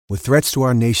With threats to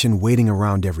our nation waiting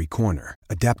around every corner,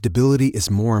 adaptability is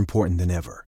more important than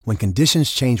ever. When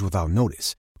conditions change without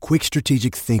notice, quick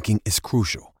strategic thinking is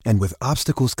crucial. And with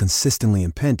obstacles consistently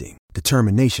impending,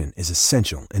 determination is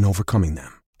essential in overcoming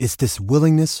them. It's this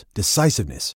willingness,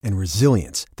 decisiveness, and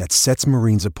resilience that sets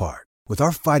Marines apart. With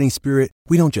our fighting spirit,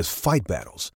 we don't just fight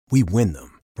battles, we win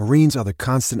them. Marines are the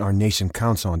constant our nation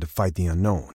counts on to fight the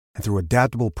unknown. And through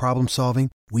adaptable problem solving,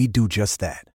 we do just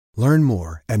that. Learn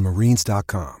more at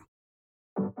marines.com.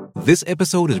 This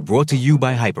episode is brought to you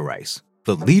by Hyperice,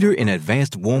 the leader in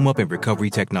advanced warm-up and recovery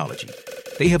technology.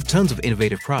 They have tons of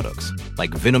innovative products,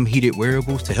 like Venom heated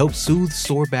wearables to help soothe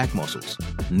sore back muscles,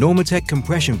 Normatec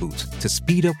compression boots to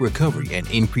speed up recovery and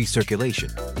increase circulation,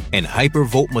 and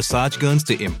Hypervolt massage guns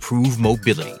to improve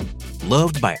mobility.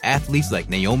 Loved by athletes like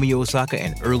Naomi Osaka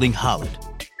and Erling Haaland.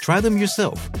 Try them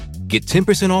yourself. Get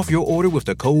 10% off your order with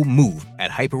the code MOVE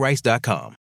at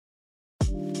hyperice.com.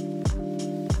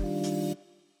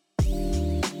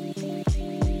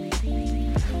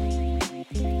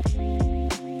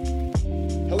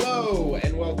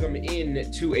 Welcome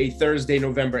in to a Thursday,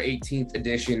 November 18th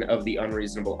edition of the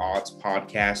Unreasonable Odds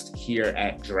podcast here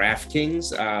at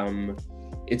DraftKings.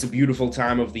 It's a beautiful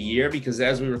time of the year because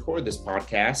as we record this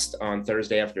podcast on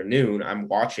Thursday afternoon, I'm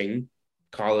watching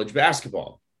college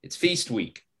basketball. It's feast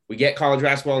week. We get college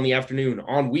basketball in the afternoon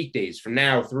on weekdays from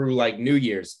now through like New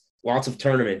Year's, lots of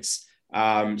tournaments.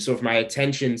 So if my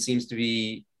attention seems to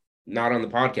be not on the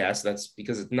podcast, that's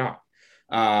because it's not.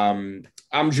 I'm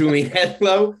Julian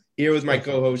Edlow. Here with my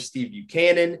co-host, Steve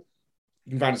Buchanan. You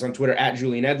can find us on Twitter at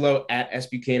Julian Edlow, at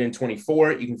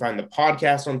SBuchanan24. You can find the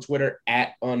podcast on Twitter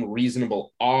at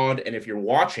Unreasonable Odd. And if you're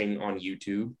watching on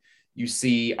YouTube, you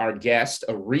see our guest,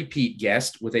 a repeat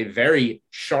guest with a very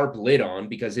sharp lid on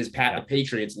because his Pat the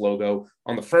Patriots logo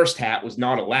on the first hat was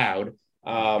not allowed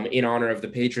in honor of the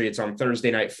Patriots on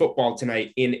Thursday Night Football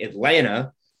tonight in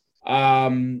Atlanta.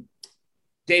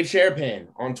 Dave Sharapan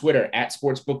on Twitter at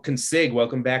SportsbookConsig.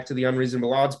 Welcome back to the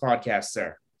Unreasonable Odds podcast,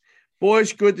 sir.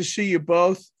 Boys, good to see you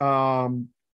both.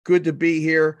 Good to be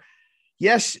here.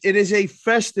 Yes, it is a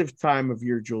festive time of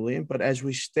year, Julian, but as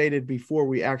we stated before,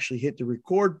 we actually hit the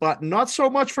record button. Not so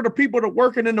much for the people that are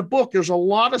working in the book. There's a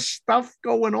lot of stuff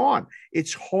going on.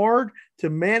 It's hard to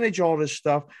manage all this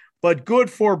stuff, but good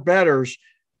for bettors.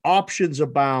 Options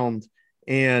abound.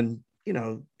 And, you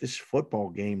know, this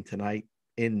football game tonight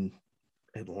in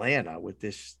Atlanta with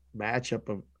this matchup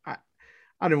of I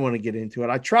didn't want to get into it.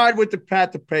 I tried with the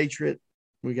Pat the Patriot.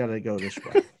 We got to go this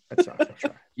way. That's all I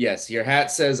tried. Yes, your hat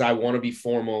says I want to be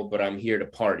formal, but I'm here to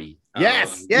party.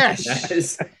 Yes. That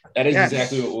is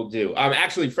exactly what we'll do.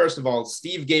 Actually, first of all,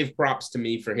 Steve gave props to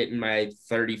me for hitting my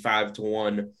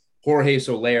 35-1 Jorge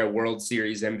Soler World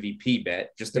Series MVP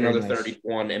bet. Just another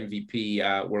 31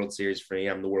 MVP World Series for me.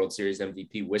 I'm the World Series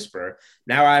MVP whisperer.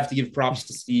 Now I have to give props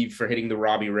to Steve for hitting the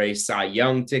Robbie Ray Cy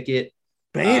Young ticket.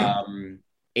 Bam.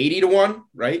 80-1,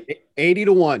 right?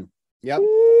 80-1. Yep.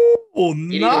 Oh,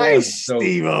 nice, so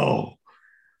Steve-O.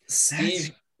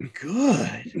 Steve, that's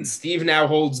good. Steve now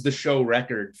holds the show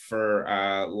record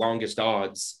for longest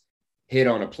odds hit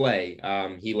on a play.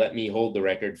 He let me hold the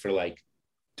record for like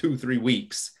 2-3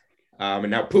 weeks.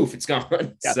 And now, poof, it's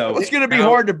gone. Yeah, so it's going to be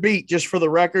hard to beat, just for the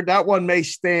record. That one may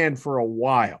stand for a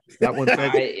while. That one,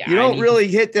 you don't really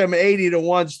hit them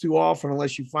 80-1s too often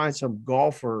unless you find some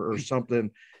golfer or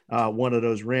something one of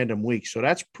those random weeks. So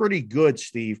that's pretty good,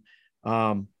 Steve.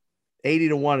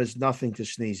 80-1 is nothing to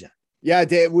sneeze at. Yeah,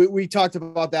 Dave, we talked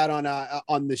about that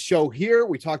on the show here.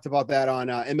 We talked about that on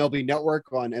MLB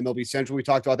Network, on MLB Central. We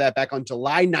talked about that back on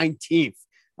July 19th.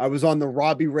 I was on the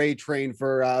Robbie Ray train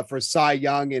for Cy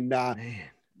Young, and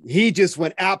he just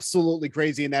went absolutely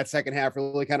crazy in that second half,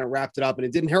 really kind of wrapped it up. And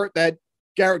it didn't hurt that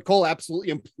Garrett Cole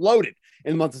absolutely imploded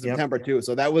in the month of September too.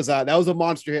 So that was a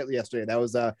monster hit yesterday. That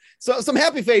was some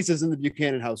happy faces in the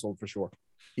Buchanan household for sure.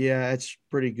 Yeah, it's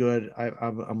pretty good.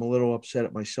 I'm a little upset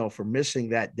at myself for missing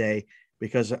that day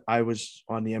because I was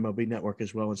on the MLB Network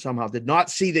as well and somehow did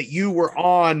not see that you were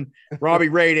on Robbie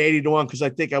Ray at 80-1 because I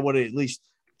think I would have at least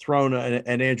thrown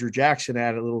an Andrew Jackson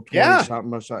at a little 20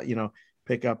 something. You know,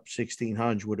 pick up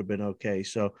 1,600 would have been okay.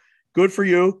 So good for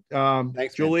you.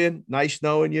 Thanks, Julian. Man. Nice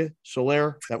knowing you.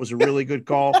 Soler, that was a really good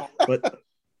call. But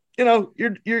you know,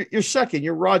 you're second.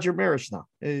 You're Roger Maris now.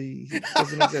 He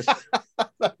doesn't exist.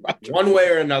 One way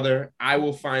or another, I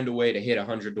will find a way to hit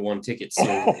 100-1 tickets soon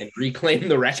and reclaim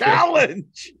the record.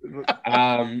 Challenge.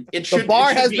 The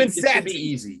bar has been set. It should be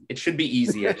easy. It should be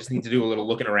easy. I just need to do a little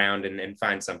looking around and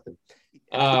find something.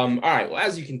 All right. Well,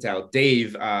 as you can tell,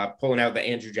 Dave pulling out the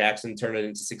Andrew Jackson, turn it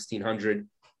into 1,600.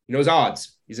 He knows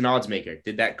odds. He's an odds maker.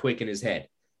 Did that quick in his head.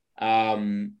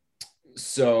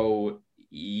 So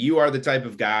you are the type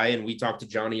of guy, and we talked to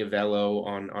Johnny Avello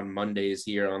on Mondays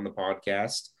here on the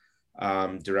podcast,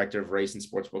 director of race and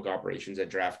sportsbook operations at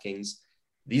DraftKings.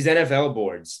 These NFL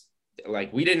boards,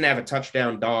 like, we didn't have a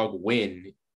touchdown dog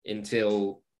win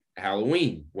until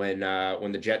Halloween when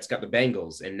the Jets got the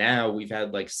Bengals, and now we've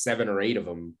had like 7 or 8 of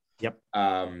them. Yep.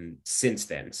 Since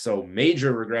then. So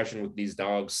major regression with these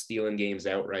dogs, stealing games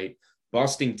outright,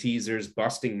 busting teasers,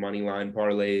 busting money line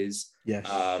parlays. Yes.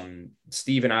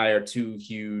 Steve and I are 2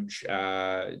 huge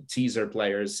teaser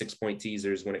players, 6-point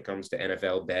teasers when it comes to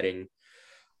NFL betting.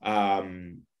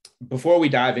 Before we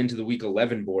dive into the week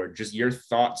 11 board, just your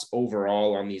thoughts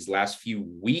overall on these last few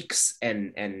weeks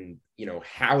and you know,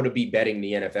 how to be betting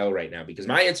the NFL right now, because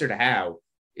my answer to how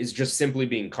is just simply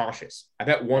being cautious. I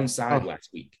bet one side last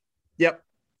week. Yep.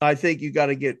 I think you got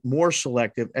to get more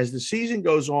selective. As the season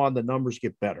goes on, the numbers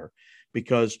get better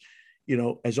because, you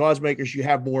know, as odds makers, you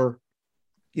have more,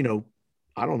 you know,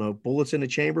 I don't know, bullets in the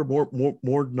chamber,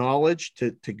 more knowledge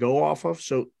to go off of.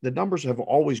 So the numbers have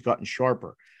always gotten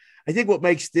sharper. I think what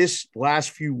makes this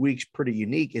last few weeks pretty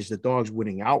unique is the dogs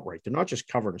winning outright. They're not just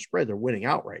covering a spread, they're winning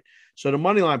outright. So the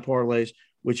money line parlays,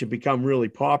 which have become really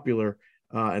popular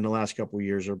in the last couple of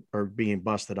years, are being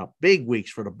busted up. Big weeks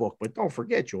for the book. But don't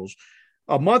forget, Jules,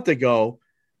 a month ago,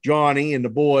 Johnny and the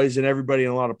boys and everybody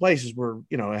in a lot of places were,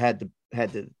 you know, had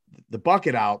the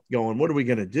bucket out going, what are we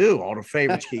going to do? All the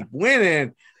favorites keep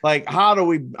winning. Like, how do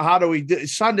we do?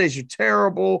 Sundays are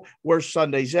terrible. Worst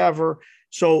Sundays ever.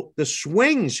 So the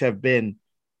swings have been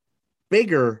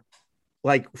bigger,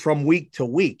 like from week to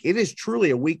week. It is truly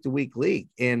a week-to-week league.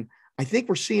 And I think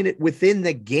we're seeing it within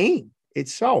the game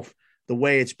itself, the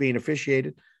way it's being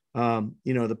officiated. You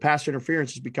know, the pass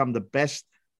interference has become the best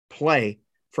play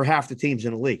for half the teams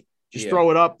in the league. Just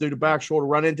throw it up through the back shoulder,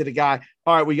 run into the guy.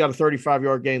 All right, we got a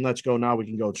 35-yard gain. Let's go. Now we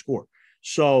can go and score.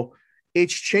 So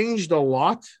it's changed a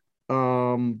lot,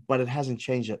 but it hasn't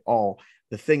changed at all.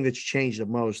 The thing that's changed the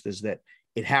most is that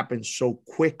it happens so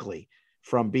quickly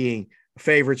from being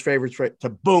favorites to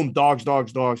boom, dogs.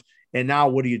 And now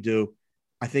what do?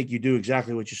 I think you do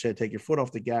exactly what you said. Take your foot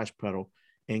off the gas pedal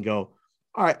and go,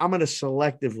 all right, I'm going to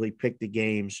selectively pick the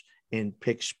games and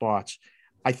pick spots.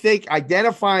 I think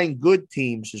identifying good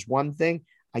teams is one thing.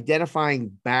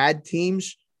 Identifying bad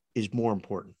teams is more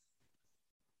important.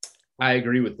 I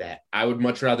agree with that. I would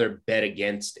much rather bet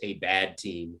against a bad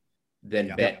team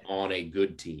than bet on a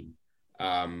good team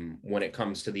when it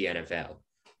comes to the NFL.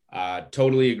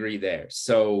 Totally agree there.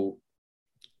 So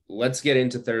let's get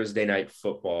into Thursday night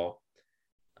football,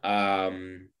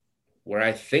 where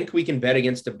I think we can bet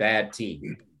against a bad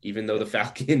team, even though the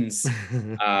Falcons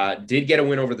did get a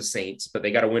win over the Saints, but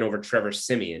they got a win over Trevor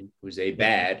Siemian, who's a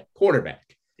bad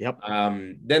quarterback. Yep.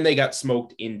 Then they got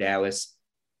smoked in Dallas.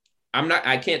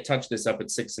 I can't touch this up at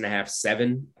 6.5,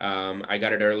 7. I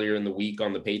got it earlier in the week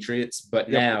on the Patriots, but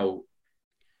now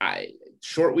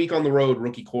short week on the road,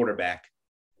 rookie quarterback.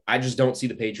 I just don't see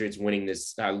the Patriots winning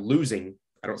this, losing.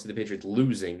 I don't see the Patriots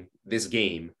losing this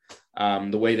game.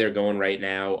 The way they're going right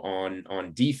now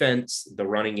on defense, the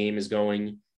running game is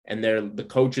going, and the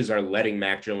coaches are letting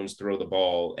Mac Jones throw the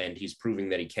ball, and he's proving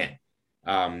that he can.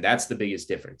 That's the biggest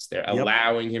difference. They're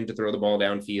allowing him to throw the ball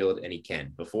downfield, and he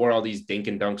can. Before, all these dink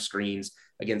and dunk screens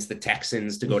against the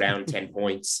Texans to go down 10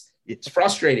 points. It's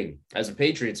frustrating as a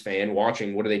Patriots fan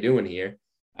watching, what are they doing here?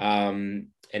 And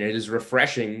it is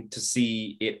refreshing to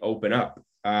see it open up.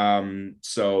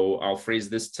 So I'll phrase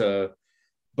this to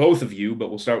both of you, but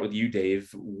we'll start with you, Dave.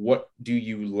 What do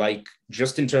you like,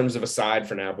 just in terms of a side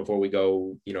for now, before we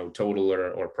go, you know, total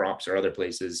or props or other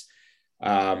places,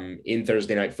 in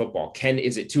Thursday night football?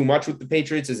 Is it too much with the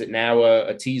Patriots? Is it now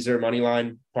a teaser money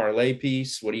line parlay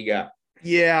piece? What do you got?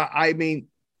 Yeah, I mean,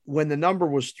 when the number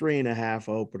was 3.5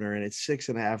 opener and it's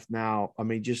 6.5 now, I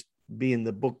mean, just being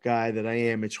the book guy that I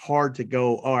am, it's hard to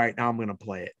go, all right, now I'm going to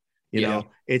play it. You know,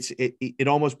 it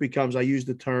almost becomes, I use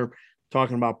the term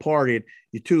talking about partying,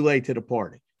 you're too late to the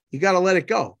party. You got to let it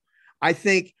go. I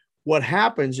think what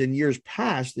happens in years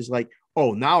past is like,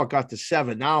 oh, now it got to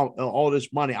 7. Now all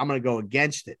this money, I'm going to go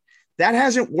against it. That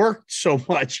hasn't worked so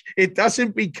much. It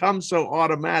doesn't become so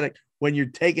automatic when you're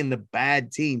taking the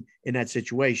bad team in that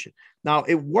situation. Now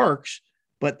it works,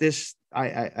 but this,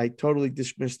 I totally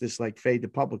dismiss this like fade the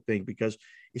public thing, because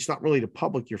it's not really the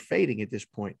public you're fading at this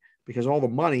point, because all the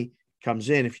money comes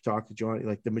in. If you talk to Johnny,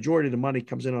 like the majority of the money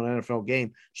comes in on an NFL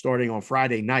game starting on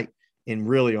Friday night and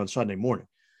really on Sunday morning.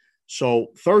 So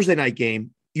Thursday night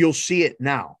game, you'll see it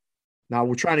now. Now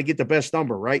we're trying to get the best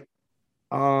number, right?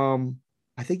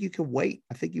 I think you can wait.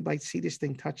 I think you might see this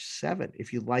thing touch 7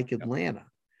 if you like Atlanta.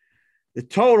 The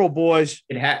total, boys.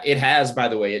 It has, by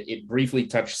the way, it briefly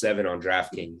touched 7 on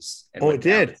DraftKings. And it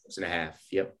did. 6.5.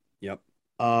 Yep.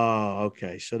 Oh,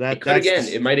 okay. So It could again.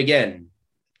 It might again.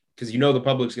 Because the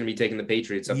public's going to be taking the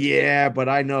Patriots up. Yeah, but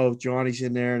I know Johnny's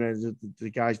in there and the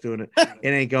guy's doing it. It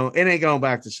ain't going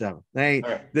back to 7. They ain't,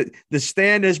 right. The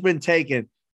stand has been taken.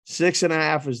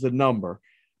 6.5 is the number.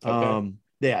 Okay.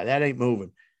 Yeah, that ain't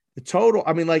moving. The total,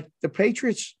 I mean, like the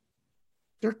Patriots,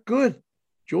 they're good.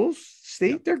 Jules,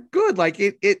 Steve, they're good. Like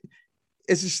it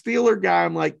as a Steeler guy,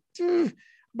 I'm like,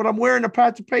 but I'm wearing a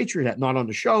Pat the Patriot hat. Not on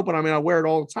the show, but I mean, I wear it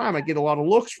all the time. I get a lot of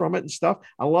looks from it and stuff.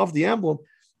 I love the emblem.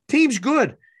 Team's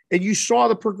good. And you saw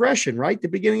the progression, right? The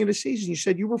beginning of the season, you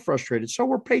said you were frustrated. So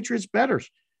were Patriots bettors.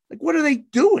 Like, what are they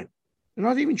doing? They're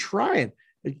not even trying.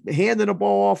 They're handing the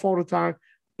ball off all the time,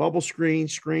 bubble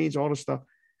screens, all the stuff.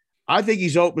 I think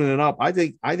he's opening it up. I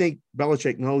think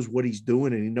Belichick knows what he's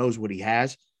doing and he knows what he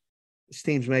has. This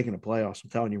team's making the playoffs. I'm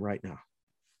telling you right now.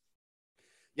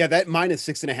 Yeah, that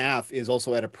 -6.5 is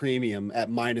also at a premium at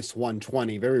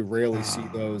 -120. Very rarely see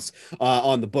those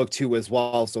on the book too as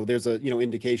well. So there's a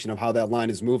indication of how that line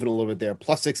is moving a little bit there.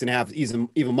 +6.5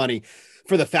 even money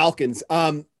for the Falcons.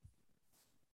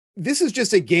 This is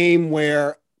just a game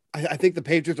where I think the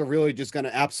Patriots are really just going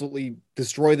to absolutely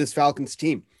destroy this Falcons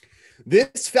team.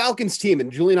 This Falcons team, and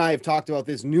Julie and I have talked about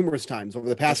this numerous times over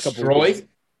the past couple of weeks.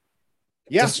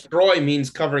 Yeah, destroy means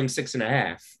covering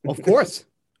 6.5. Of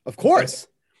course.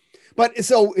 But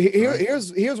so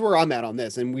here's where I'm at on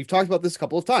this, and we've talked about this a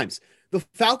couple of times. The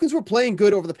Falcons were playing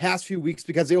good over the past few weeks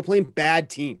because they were playing bad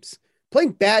teams.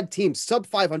 Sub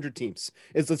 500 teams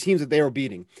is the teams that they were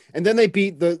beating. And then they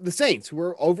beat the Saints, who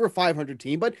were over a 500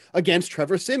 team, but against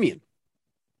Trevor Siemian.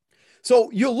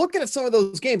 So you're looking at some of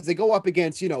those games. They go up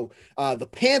against, the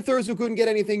Panthers, who couldn't get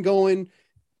anything going.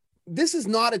 This is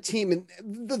not a team, and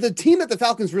the team that the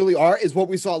Falcons really are is what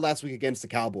we saw last week against the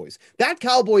Cowboys. That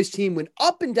Cowboys team went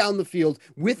up and down the field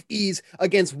with ease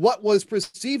against what was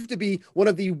perceived to be one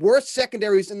of the worst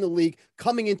secondaries in the league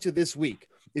coming into this week.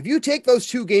 If you take those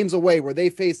 2 games away where they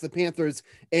face the Panthers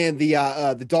and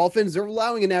the Dolphins, they're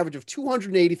allowing an average of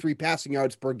 283 passing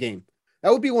yards per game.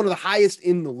 That would be one of the highest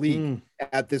in the league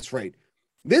at this rate.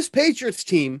 This Patriots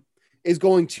team is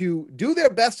going to do their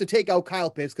best to take out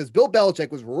Kyle Pitts because Bill Belichick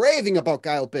was raving about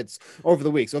Kyle Pitts over the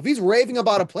week. So if he's raving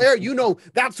about a player,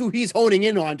 that's who he's honing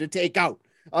in on to take out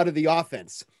of the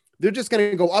offense. They're just going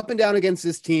to go up and down against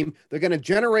this team. They're going to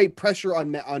generate pressure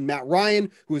on Matt Ryan,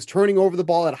 who is turning over the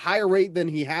ball at a higher rate than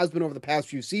he has been over the past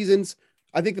few seasons.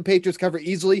 I think the Patriots cover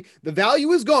easily. The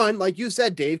value is gone, like you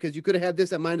said, Dave, because you could have had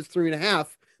this at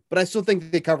 -3.5, but I still think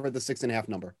they cover the 6.5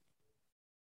 number.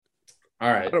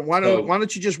 All right. Why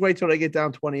don't you just wait till they get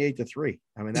down 28-3?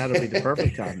 I mean, that'll be the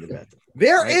perfect time to bet them.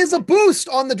 There is a boost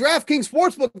on the DraftKings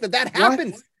Sportsbook that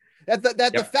happens.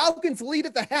 The Falcons lead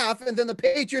at the half, and then the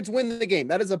Patriots win the game.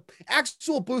 That is a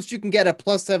actual boost you can get at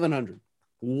 +700.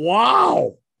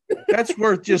 Wow. That's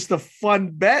worth just a fun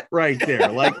bet right there.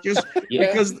 Like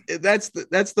because that's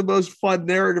the most fun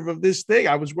narrative of this thing.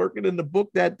 I was working in the book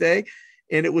that day,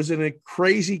 and it was in a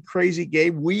crazy, crazy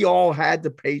game. We all had the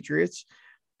Patriots.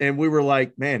 And we were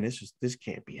like, man, this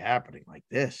can't be happening like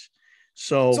this.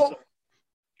 So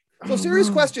serious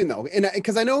question though, and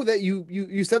because I know that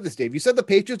you said this, Dave. You said the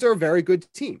Patriots are a very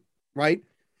good team, right?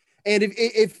 And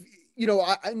if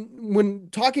when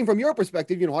talking from your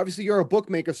perspective, obviously you're a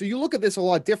bookmaker, so you look at this a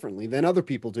lot differently than other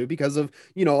people do because of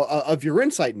of your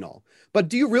insight and all. But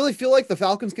do you really feel like the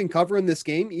Falcons can cover in this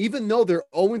game, even though they're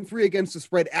 0-3 against the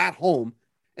spread at home?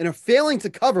 And are failing to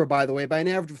cover, by the way, by an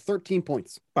average of 13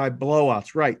 points. By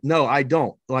blowouts, right. No, I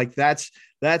don't. Like, that's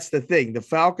the thing. The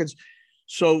Falcons,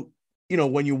 so,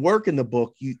 when you work in the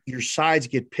book, your sides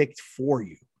get picked for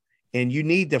you. And you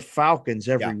need the Falcons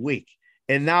every week.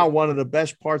 And now one of the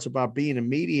best parts about being a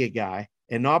media guy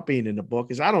and not being in the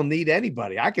book is I don't need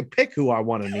anybody. I can pick who I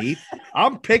want to need.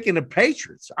 I'm picking the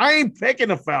Patriots. I ain't picking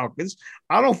the Falcons.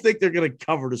 I don't think they're going to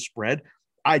cover the spread.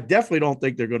 I definitely don't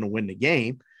think they're going to win the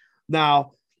game.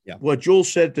 Now, what Jules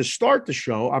said to start the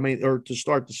show, or to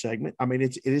start the segment,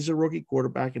 it is a rookie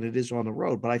quarterback and it is on the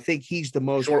road, but I think he's the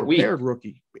most prepared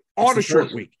rookie on a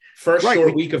short week. First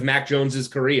short week of Mac Jones's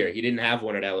career. He didn't have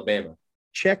one at Alabama.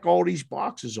 Check all these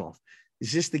boxes off.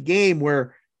 Is this the game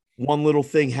where one little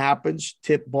thing happens,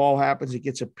 tip ball happens, it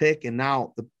gets a pick, and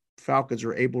now the Falcons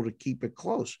are able to keep it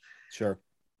close? Sure.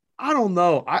 I don't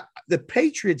know. The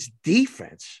Patriots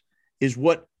defense is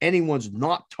what anyone's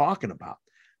not talking about.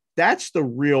 That's the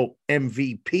real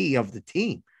MVP of the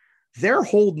team. They're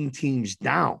holding teams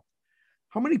down.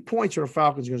 How many points are the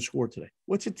Falcons going to score today?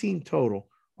 What's the team total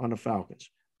on the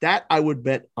Falcons? That I would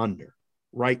bet under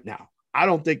right now. I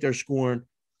don't think they're scoring.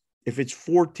 If it's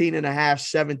 14.5,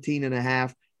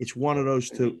 17.5, it's one of those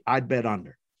two. I'd bet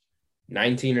under.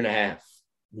 19.5.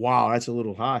 Wow, that's a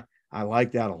little high. I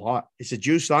like that a lot. Is it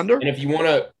juice under? And if you want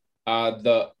to,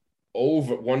 the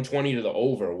over 120 to the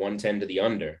over, 110 to the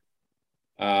under.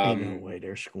 Ain't no way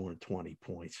they're scoring 20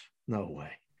 points. No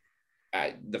way.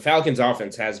 The Falcons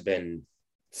offense has been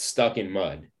stuck in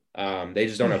mud. They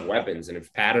just don't have weapons. And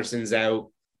if Patterson's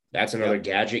out, that's another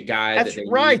gadget guy. That's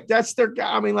right. That's their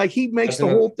guy. I mean, like, he makes the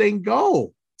whole thing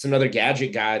go. It's another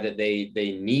gadget guy that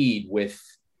they need with,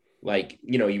 like,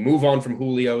 you know, you move on from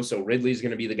Julio. So Ridley's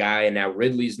going to be the guy. And now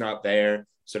Ridley's not there.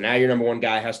 So now your number one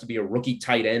guy has to be a rookie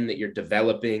tight end that you're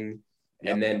developing.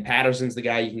 Yep. And then Patterson's the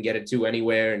guy you can get it to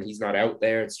anywhere. And he's not out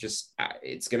there. It's just,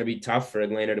 it's going to be tough for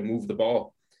Atlanta to move the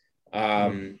ball.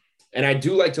 And I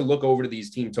do like to look over to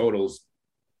these team totals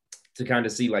to kind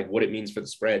of see like what it means for the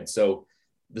spread. So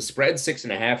the spread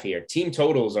 6.5 here. Team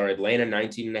totals are Atlanta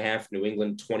 19.5, New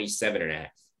England 27.5.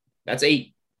 That's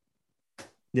 8.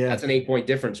 Yeah, that's an 8-point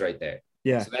difference right there.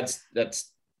 Yeah, so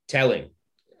that's telling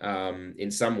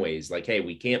in some ways. Like, hey,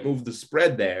 we can't move the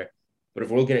spread there, but if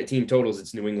we're looking at team totals,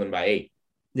 it's New England by 8.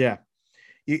 Yeah,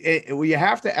 you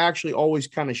have to actually always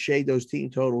kind of shade those team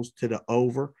totals to the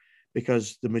over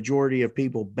because the majority of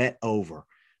people bet over.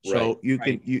 So you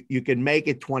can make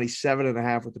it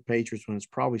 27.5 with the Patriots when it's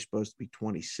probably supposed to be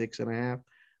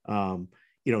 26.5.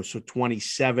 You know, so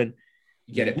 27.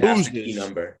 You get it past the key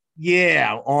number.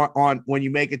 Yeah, on when you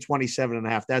make it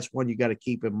 27.5, that's one you got to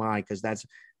keep in mind because that's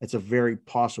a very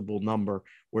possible number.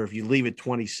 Where if you leave it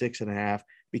 26.5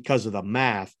 because of the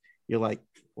math, you're like,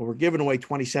 well, we're giving away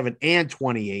 27 and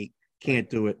 28. Can't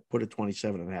do it. Put it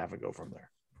 27.5 and go from there.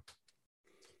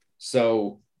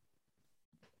 So.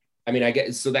 I mean, I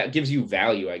guess so that gives you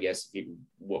value, I guess,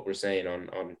 what we're saying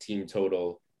on team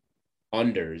total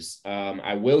unders.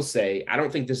 I will say, I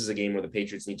don't think this is a game where the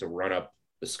Patriots need to run up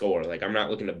the score. Like, I'm not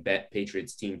looking to bet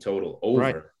Patriots team total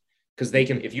over because they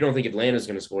can, if you don't think Atlanta's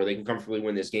going to score, they can comfortably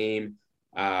win this game.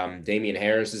 Damian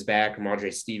Harris is back.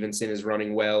 Ramondre Stevenson is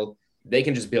running well. They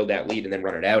can just build that lead and then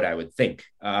run it out, I would think.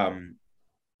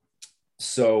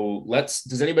 So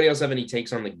does anybody else have any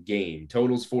takes on the game?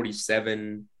 Totals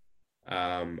 47.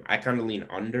 I kind of lean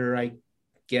under, I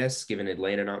guess, given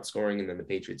Atlanta not scoring and then the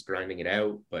Patriots grinding it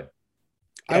out. But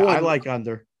I like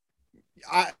under.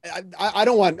 I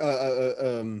don't want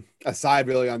a side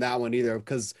really on that one either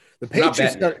because the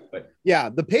Patriots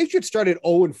the Patriots started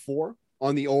 0-4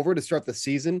 on the over to start the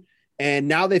season, and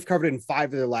now they've covered it in 5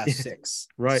 of their last 6.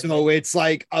 Right. So it's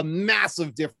like a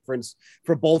massive difference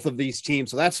for both of these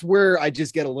teams. So that's where I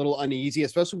just get a little uneasy,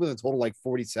 especially with a total like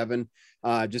 47.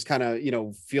 Just kind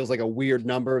of, feels like a weird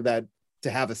number that to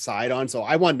have a side on. So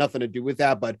I want nothing to do with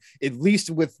that. But at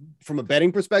least from a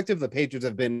betting perspective, the Patriots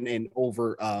have been an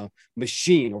over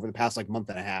machine over the past like month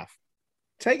and a half.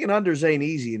 Taking unders ain't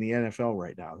easy in the NFL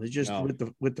right now. They're just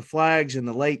with the flags and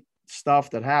the late stuff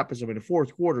that happens. I mean, the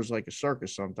fourth quarter is like a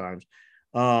circus sometimes.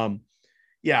 I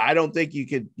don't think you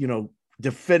could,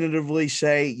 definitively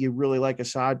say you really like a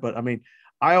side, but I mean,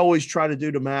 I always try to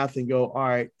do the math and go, all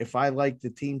right, if I like the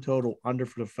team total under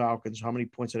for the Falcons, how many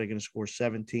points are they going to score?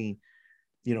 17,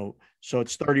 so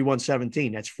it's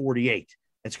 31-17. That's 48.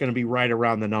 It's going to be right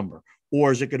around the number.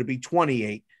 Or is it going to be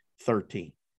 28-13?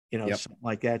 Something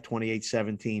like that,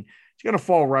 28-17. It's going to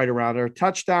fall right around there.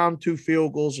 Touchdown, 2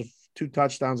 field goals, 2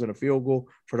 touchdowns and a field goal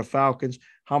for the Falcons.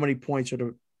 How many points are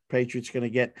the Patriots going to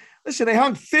get? Listen, they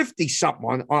hung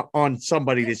 50-something on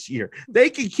somebody this year. They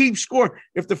can keep scoring.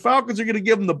 If the Falcons are going to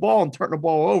give them the ball and turn the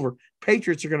ball over,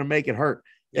 Patriots are going to make it hurt.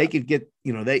 Yeah. They could get,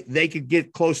 they could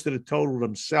get close to the total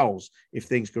themselves if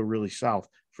things go really south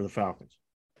for the Falcons.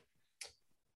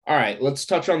 All right, let's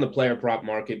touch on the player prop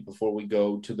market before we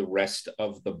go to the rest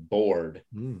of the board.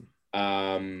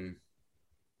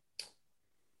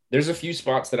 There's a few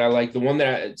spots that I like. The one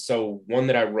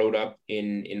that I wrote up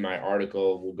in my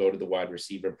article, we'll go to the wide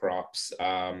receiver props.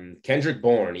 Kendrick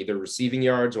Bourne, either receiving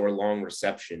yards or long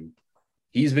reception.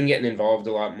 He's been getting involved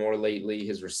a lot more lately.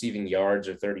 His receiving yards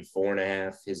are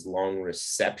 34.5. His long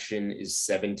reception is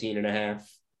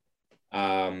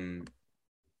 17.5.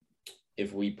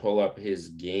 If we pull up his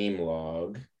game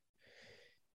log,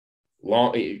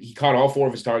 he caught all 4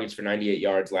 of his targets for 98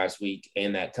 yards last week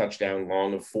and that touchdown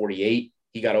long of 48.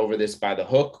 He got over this by the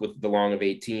hook with the long of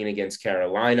 18 against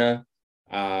Carolina,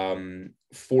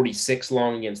 46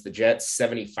 long against the Jets,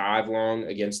 75 long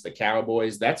against the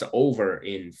Cowboys. That's over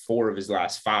in 4 of his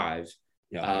last 5.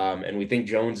 Yeah. And we think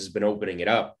Jones has been opening it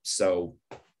up. So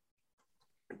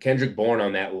Kendrick Bourne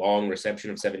on that long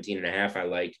reception of 17.5, I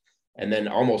like. And then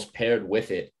almost paired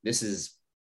with it, this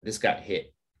got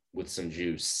hit with some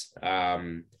juice.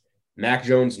 Mac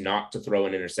Jones not to throw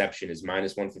an interception is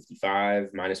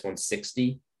 -155,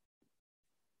 -160.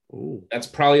 Ooh. That's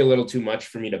probably a little too much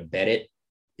for me to bet it.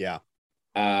 Yeah.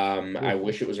 I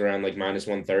wish it was around like minus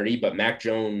 130, but Mac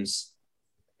Jones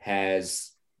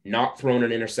has not thrown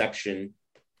an interception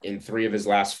in 3 of his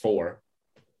last 4.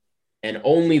 And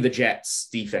only the Jets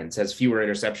defense has fewer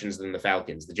interceptions than the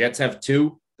Falcons. The Jets have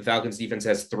 2. The Falcons defense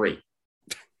has 3.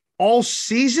 All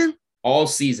season? All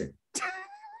season.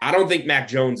 I don't think Mac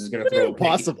Jones is going to throw a pick.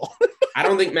 Possible. I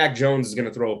don't think Mac Jones is going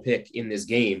to throw a pick in this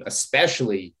game,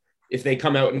 especially if they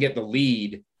come out and get the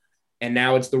lead. And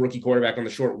now it's the rookie quarterback on the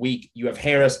short week. You have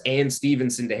Harris and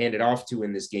Stevenson to hand it off to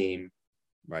in this game.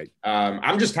 Right.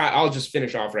 I'll just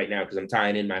finish off right now because I'm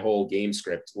tying in my whole game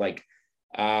script.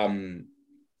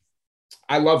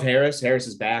 I love Harris. Harris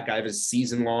is back. I have his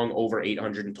season long over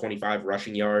 825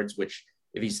 rushing yards, which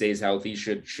if he stays healthy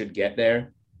should get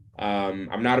there.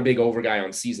 I'm not a big over guy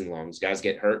on season longs. Guys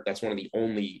get hurt. That's one of the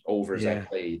only overs I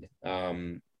played.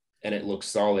 And it looks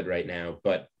solid right now,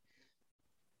 but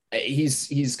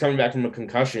he's coming back from a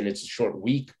concussion. It's a short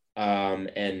week.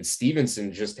 And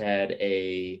Stevenson just had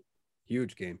a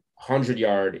huge game,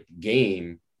 100-yard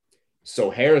game.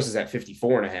 So Harris is at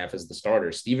 54.5 as the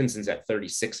starter. Stevenson's at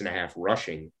 36.5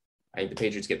 rushing. I think the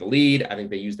Patriots get the lead. I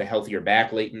think they use the healthier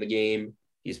back late in the game.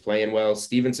 He's playing well.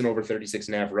 Stevenson over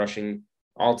 36.5 rushing.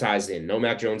 All ties in. No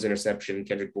Mac Jones interception.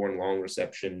 Kendrick Bourne long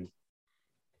reception.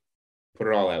 Put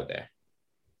it all out there.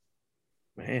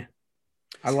 Man,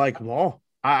 I like them all.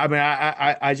 I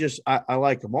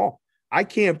like them all. I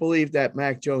can't believe that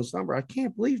Mac Jones number. I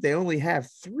can't believe they only have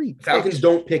 3 picks. Falcons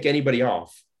don't pick anybody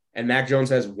off. And Mac Jones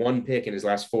has 1 pick in his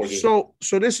last 4 games. So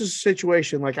this is a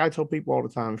situation, like I tell people all the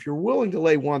time, if you're willing to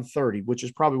lay 130, which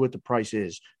is probably what the price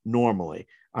is normally,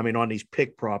 I mean, on these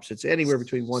pick props, it's anywhere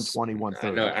between 120,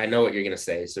 130. I know what you're going to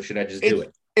say. So should I just do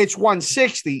it? It's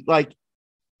 160. Like,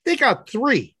 they got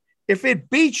 3. If it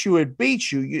beats you, it beats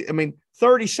you. I mean,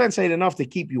 30 cents ain't enough to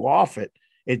keep you off it.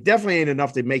 It definitely ain't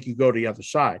enough to make you go to the other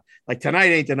side. Like, tonight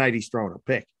ain't the night he's throwing a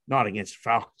pick, not against the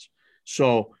Falcons.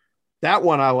 So that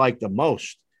one I like the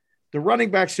most. The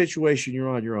running back situation, you're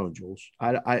on your own, Jules.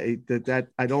 I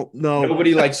don't know.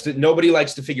 Nobody likes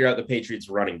to figure out the Patriots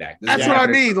running back. That's what I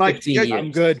mean. Like,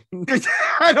 I'm good.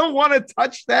 I don't want to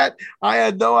touch that. I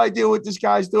had no idea what this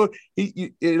guy's doing.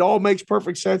 It all makes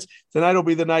perfect sense. Tonight will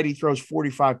be the night he throws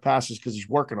 45 passes because he's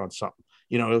working on something.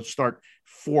 He'll start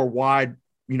 4 wide,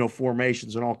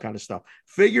 formations and all kind of stuff.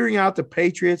 Figuring out the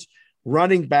Patriots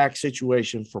running back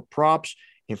situation for props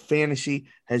in fantasy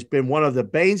has been one of the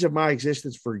banes of my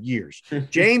existence for years.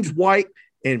 James White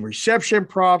and reception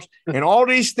props and all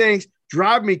these things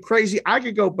drive me crazy. I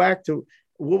could go back to,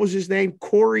 what was his name?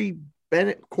 Corey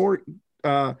Bennett.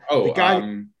 The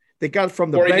guy they got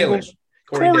from the Corey Bengals.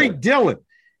 Corey Dillon.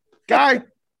 Guy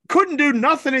couldn't do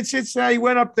nothing in Cincinnati. He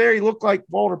went up there. He looked like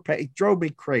Walter Payton. He drove me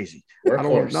crazy. I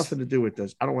don't want nothing to do with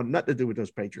this. I don't want nothing to do with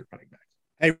those Patriot running backs.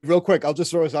 Hey, real quick, I'll just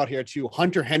throw us out here too.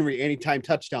 Hunter Henry, anytime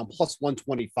touchdown, plus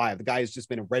 125. The guy has just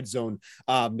been a red zone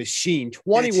machine.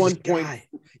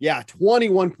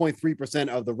 21.3%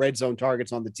 of the red zone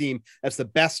targets on the team. That's the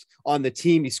best on the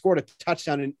team. He scored a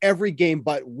touchdown in every game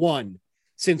but one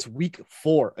since week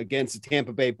 4 against the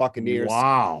Tampa Bay Buccaneers.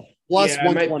 Wow. Plus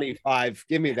 125.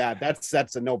 Give me that.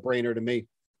 That's a no-brainer to me.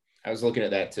 I was looking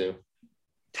at that too.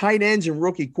 Tight ends and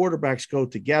rookie quarterbacks go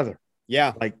together.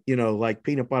 Yeah. Like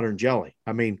peanut butter and jelly.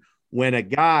 I mean, when a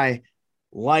guy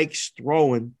likes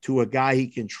throwing to a guy he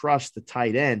can trust, the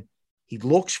tight end, he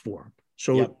looks for him.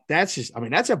 So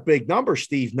that's a big number,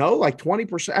 Steve. No, like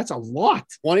 20%. That's a lot.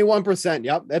 21%.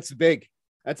 Yep. That's big.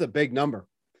 That's a big number.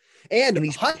 And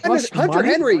he's Hunter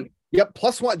Henry. Yep.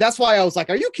 Plus 1. That's why I was like,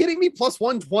 are you kidding me? Plus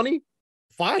 120?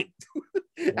 Fine.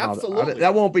 Absolutely.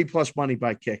 That won't be plus money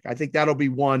by kick. I think that'll be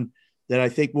one that I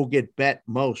think will get bet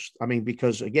most. I mean,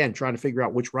 because again, trying to figure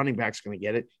out which running back's going to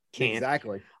get it. Can't.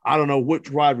 Exactly. I don't know which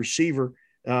wide receiver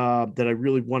that I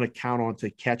really want to count on to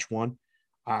catch one.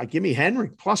 Give me Henry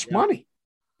plus money.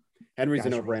 Henry's a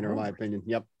no-brainer in my opinion.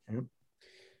 Yep.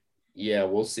 Yeah,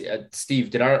 we'll see. Steve,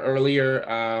 did our earlier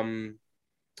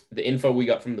the info we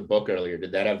got from the book earlier,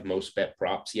 did that have most bet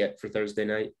props yet for Thursday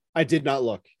night? I did not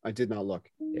look.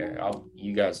 Yeah,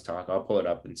 you guys talk. I'll pull it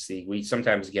up and see. We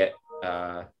sometimes get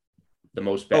the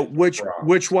most bet.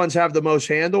 Which ones have the most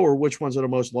handle, or which ones are the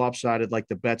most lopsided, like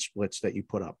the bet splits that you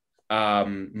put up?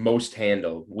 Most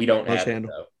handle. We don't have it,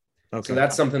 though. Okay. So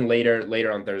that's something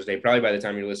later on Thursday. Probably by the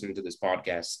time you're listening to this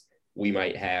podcast, we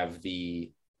might have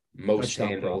the most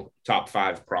handle top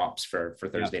 5 props for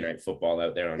Thursday night football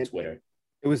out there on Twitter.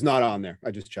 It was not on there. I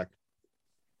just checked.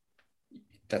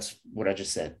 That's what I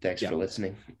just said. Thanks for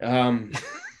listening. All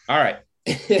right.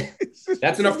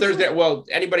 That's enough Thursday. Well,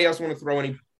 anybody else want to throw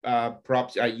any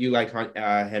props? You like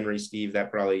Henry, Steve? That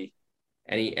probably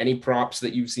any props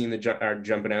that you've seen that are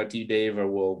jumping out to you, Dave, or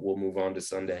we'll move on to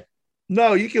Sunday.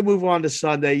 No, you can move on to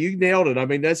Sunday. You nailed it. I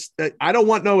mean, I don't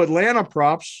want no Atlanta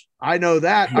props. I know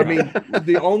that. I mean,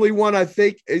 the only one I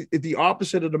think is the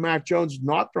opposite of the Mac Jones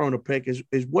not throwing a pick is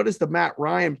what is the Matt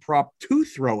Ryan prop to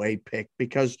throw a pick?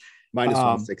 Because minus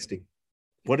 160.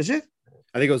 What is it?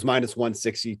 I think it was minus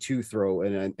 160 to throw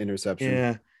an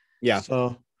interception. Yeah.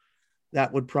 So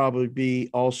that would probably be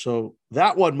also,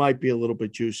 that one might be a little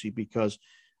bit juicy because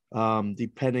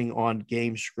depending on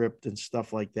game script and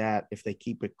stuff like that, if they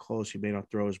keep it close, he may not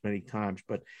throw as many times,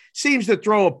 but seems to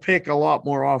throw a pick a lot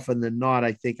more often than not.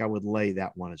 I think I would lay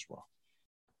that one as well.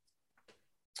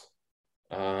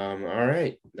 All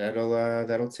right.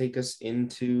 That'll take us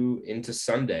into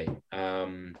Sunday.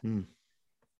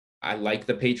 I like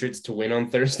the Patriots to win on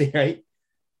Thursday night,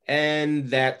 and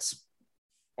that's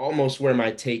almost where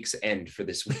my takes end for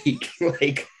this week.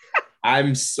 Like,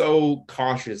 I'm so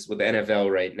cautious with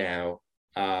NFL right now.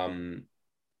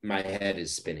 My head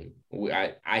is spinning.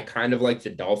 I kind of like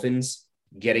the Dolphins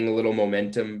getting a little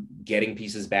momentum, getting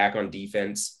pieces back on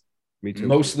defense. Me too.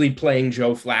 Mostly playing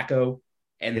Joe Flacco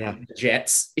and the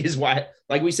Jets is why,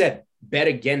 like we said, bet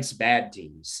against bad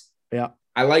teams. Yeah.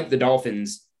 I like the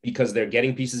Dolphins because they're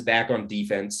getting pieces back on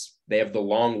defense. They have the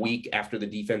long week after the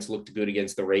defense looked good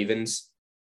against the Ravens,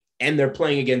 and they're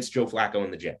playing against Joe Flacco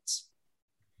and the Jets.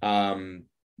 I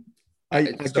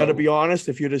got to be honest.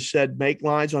 If you'd have said make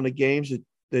lines on the games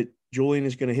that Julian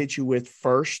is going to hit you with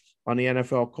first on the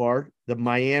NFL card, the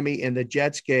Miami and the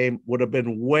Jets game would have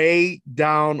been way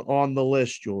down on the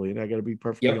list, Julian. I got to be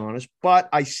perfectly honest. But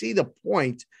I see the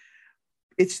point.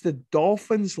 It's the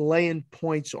Dolphins laying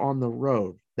points on the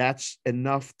road. That's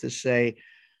enough to say,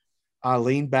 I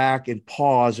lean back and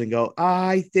pause and go,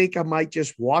 I think I might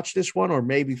just watch this one or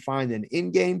maybe find an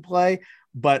in-game play.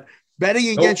 But betting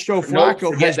against Joe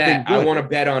Flacco has been good. I want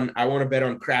to bet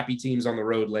on crappy teams on the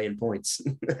road laying points.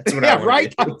 That's what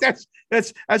right.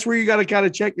 That's where you got to kind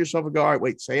of check yourself and go, all right,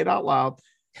 wait, say it out loud.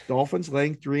 Dolphins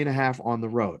laying 3.5 on the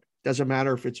road. Doesn't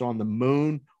matter if it's on the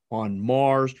moon, on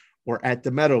Mars, or at the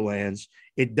Meadowlands.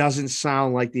 It doesn't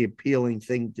sound like the appealing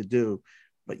thing to do.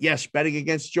 But yes, betting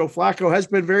against Joe Flacco has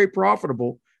been very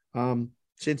profitable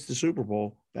since the Super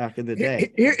Bowl back in the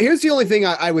day. Here's the only thing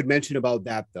I would mention about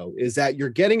that, though, is that you're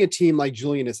getting a team like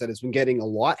Julian has said has been getting a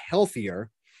lot healthier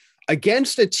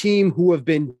against a team who have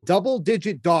been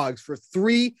double-digit dogs for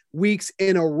 3 weeks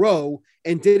in a row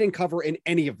and didn't cover in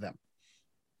any of them.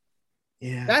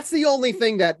 Yeah, that's the only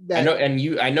thing that I know.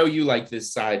 And I know you like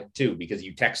this side too, because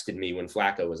you texted me when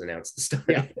Flacco was announced to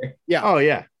start. Yeah. Oh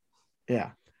yeah. Yeah.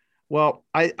 Well,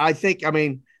 I think, I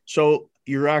mean, so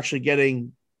you're actually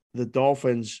getting the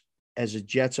Dolphins as a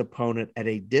Jets opponent at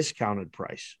a discounted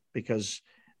price because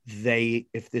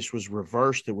if this was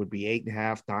reversed, it would be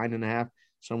 8.5, 9.5,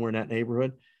 somewhere in that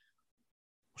neighborhood.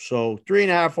 So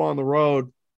 3.5 on the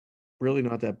road, really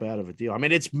not that bad of a deal. I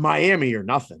mean, it's Miami or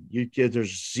nothing.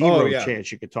 There's zero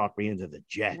chance you could talk me into the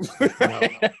Jets.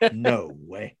 No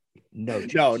way.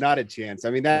 No, not a chance.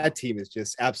 I mean, that team is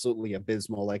just absolutely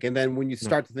abysmal. Like, and then when you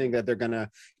start to think that they're gonna,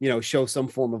 show some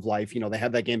form of life, they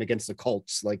have that game against the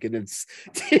Colts, like, and it's,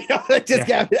 they just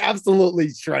got absolutely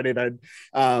shredded.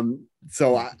 And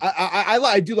so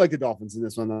I do like the Dolphins in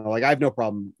this one, though. Like, I have no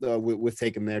problem with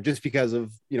taking them there, just because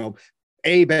of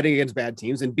A, betting against bad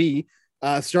teams, and B,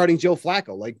 starting Joe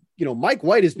Flacco. Like, Mike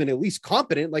White has been at least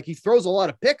competent. Like, he throws a lot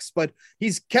of picks, but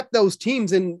he's kept those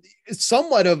teams in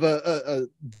somewhat of a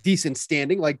decent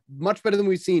standing, like much better than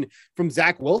we've seen from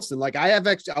Zach Wilson. Like, I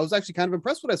was actually kind of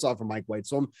impressed what I saw from Mike White.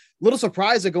 So I'm a little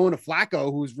surprised at going to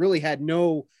Flacco, who's really had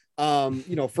no,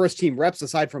 first team reps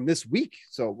aside from this week.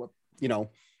 So, I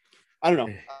don't know.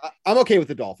 I'm okay with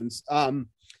the Dolphins.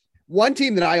 One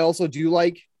team that I also do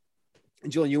like,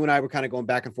 and Julian, you and I were kind of going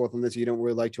back and forth on this. You don't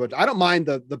really like too much. I don't mind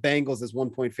the Bengals as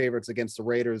 1-point favorites against the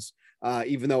Raiders,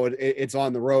 even though it's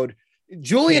on the road.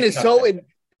 Julian's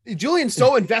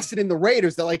so invested in the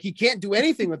Raiders that, like, he can't do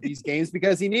anything with these games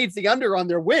because he needs the under on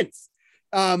their wins.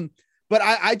 But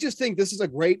I just think this is a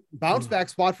great bounce back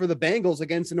spot for the Bengals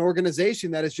against an organization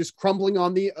that is just crumbling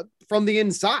from the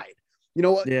inside.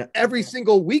 Every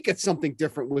single week it's something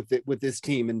different with this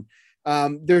team, and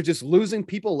they're just losing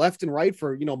people left and right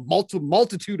for,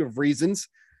 multitude of reasons.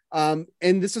 And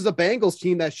this is a Bengals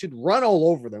team that should run all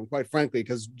over them, quite frankly,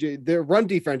 because their run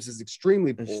defense is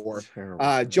extremely poor.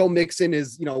 Joe Mixon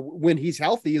is, when he's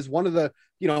healthy, is one of the,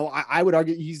 I would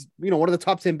argue he's, one of the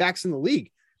top 10 backs in the league.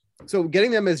 So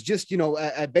getting them as just,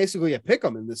 basically a pick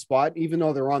 'em in this spot, even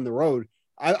though they're on the road,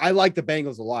 I like the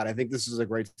Bengals a lot. I think this is a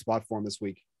great spot for them this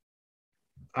week.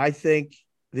 I think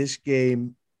this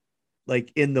game,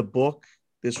 like in the book,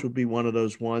 this would be one of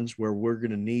those ones where we're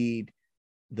going to need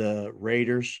the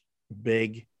Raiders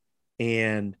big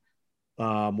and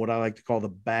what I like to call the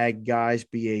bag guys,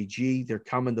 BAG. They're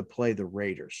coming to play the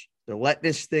Raiders. They're letting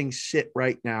this thing sit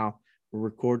right now. We're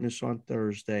recording this on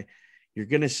Thursday. You're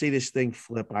going to see this thing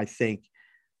flip. I think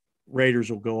Raiders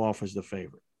will go off as the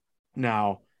favorite.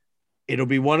 Now, it'll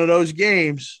be one of those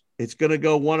games. It's going to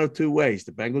go one of two ways.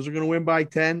 The Bengals are going to win by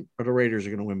 10 or the Raiders are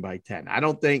going to win by 10. I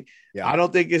don't think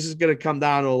this is going to come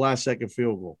down to a last-second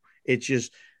field goal. It's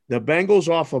just the Bengals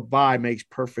off a bye makes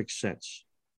perfect sense.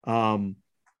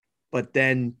 But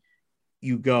then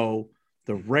you go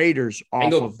the Raiders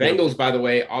off Bengals, by the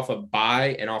way, off a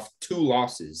bye and off 2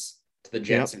 losses to the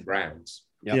Jets and Browns.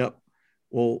 Yep.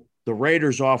 Well, the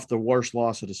Raiders off the worst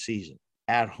loss of the season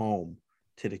at home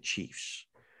to the Chiefs.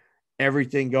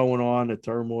 Everything going on, the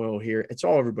turmoil here. It's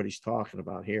all everybody's talking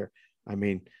about here. I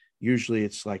mean, usually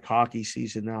it's like hockey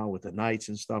season now with the Knights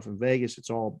and stuff in Vegas.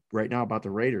 It's all right now about the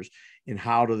Raiders and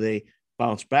how do they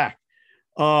bounce back.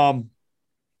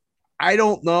 I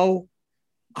don't know.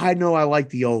 I know I like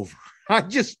the over.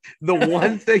 The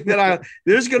one thing that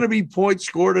there's going to be points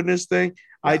scored in this thing.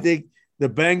 I think the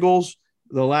Bengals,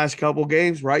 the last couple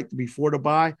games, right before the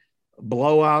bye,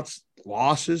 blowouts,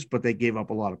 losses, but they gave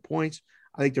up a lot of points.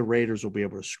 I think the Raiders will be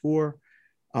able to score.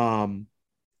 And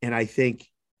I think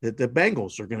that the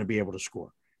Bengals are going to be able to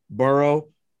score. Burrow,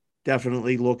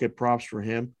 definitely look at props for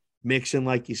him. Mixon,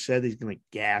 like you said, he's going to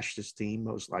gash this team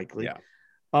most likely.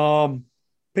 Yeah.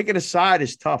 Picking a side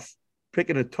is tough.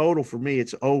 Picking a total for me,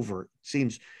 it's over.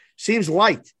 Seems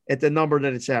light at the number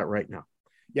that it's at right now.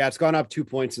 Yeah, it's gone up 2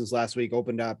 points since last week.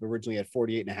 Opened up originally at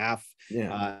 48.5,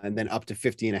 and then up to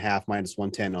 50.5 minus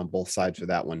 110 on both sides for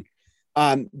that one.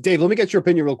 Dave, let me get your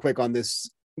opinion real quick on this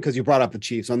because you brought up the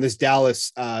Chiefs on this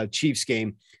Dallas Chiefs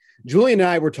game. Julian and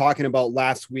I were talking about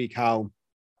last week how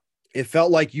it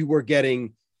felt like you were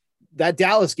getting that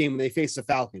Dallas game when they faced the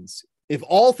Falcons. If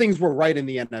all things were right in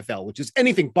the NFL, which is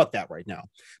anything but that right now,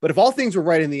 but if all things were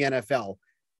right in the NFL,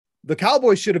 the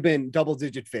Cowboys should have been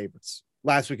double-digit favorites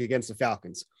last week against the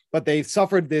Falcons, but they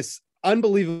suffered this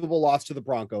unbelievable loss to the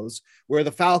Broncos where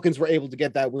the Falcons were able to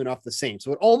get that win off the Saints.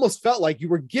 So it almost felt like you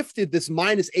were gifted this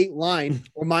 -8 line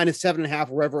or -7.5,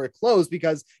 wherever it closed,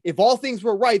 because if all things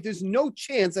were right, there's no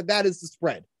chance that that is the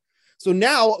spread. So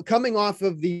now coming off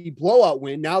of the blowout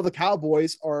win, now the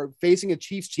Cowboys are facing a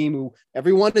Chiefs team who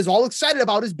everyone is all excited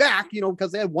about is back,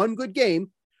 because they had one good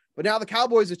game, but now the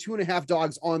Cowboys are 2.5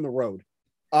 dogs on the road.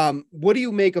 What do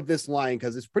you make of this line?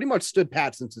 Because it's pretty much stood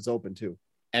pat since it's open too.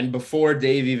 And before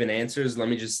Dave even answers, let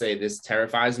me just say this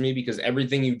terrifies me because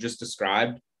everything you just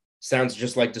described sounds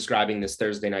just like describing this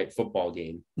Thursday night football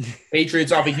game.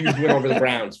 Patriots off a huge win over the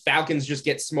Browns. Falcons just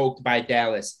get smoked by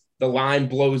Dallas. The line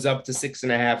blows up to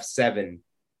 6.5, 7.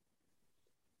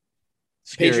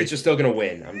 Scary. Patriots are still going to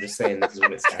win. I'm just saying this is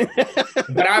what it's like.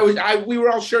 But we were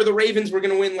all sure the Ravens were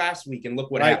going to win last week, and look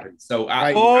what happened.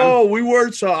 So we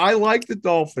weren't. So I like the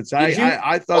Dolphins.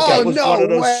 I thought that was one of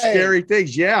those scary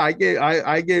things. Yeah,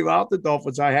 I gave out the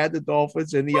Dolphins. I had the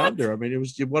Dolphins in the under. I mean, it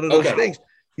was one of those things.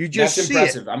 You just That's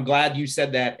impressive. I'm glad you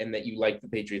said that and that you like the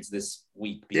Patriots this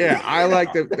week. Yeah, I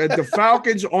like the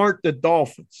Falcons aren't the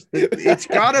Dolphins. It's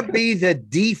got to be the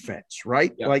defense,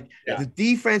 right? Yep. The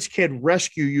defense can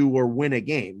rescue you or win a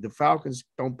game. The Falcons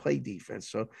don't play defense,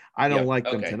 so I don't like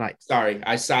them tonight. Sorry,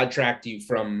 I sidetracked you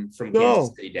from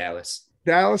Kansas City, Dallas.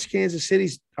 Dallas, Kansas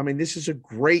City's. I mean, this is a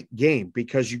great game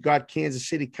because you got Kansas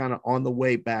City kind of on the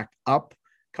way back up.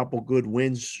 A couple good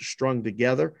wins strung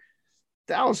together.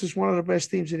 Dallas is one of the best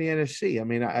teams in the NFC. I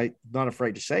mean, I'm not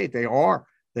afraid to say it. They are.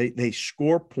 They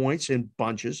score points in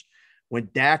bunches. When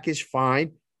Dak is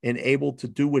fine and able to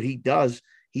do what he does,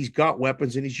 he's got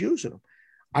weapons and he's using them.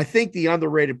 I think the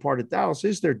underrated part of Dallas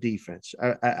is their defense.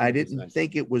 I didn't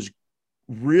think it was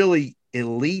really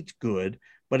elite good,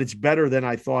 but it's better than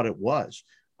I thought it was.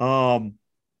 The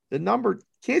number,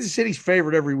 Kansas City's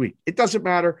favored every week. It doesn't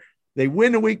matter. They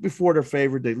win the week before they're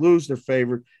favored. They lose, they're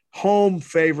favored. Home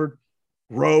favored.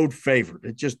 Road favored.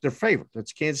 It's just their favorite.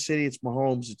 It's Kansas City. It's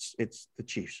Mahomes. It's the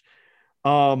Chiefs.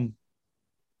 You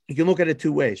can look at it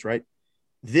two ways, right?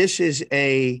 This is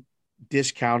a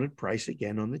discounted price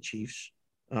again on the Chiefs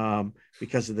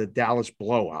because of the Dallas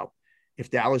blowout. If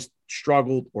Dallas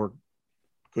struggled or,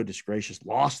 goodness gracious,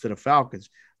 lost to the Falcons,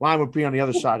 line would be on the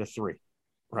other side of 3,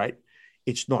 right?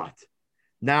 It's not.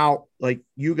 Now, like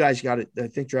you guys got it. I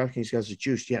think DraftKings has it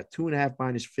juiced. Yeah, 2.5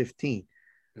 minus 15.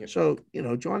 Yep. So,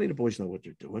 Johnny and the boys know what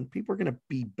they're doing. People are going to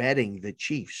be betting the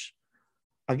Chiefs.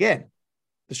 Again,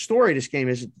 the story of this game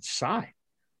isn't the side.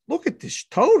 Look at this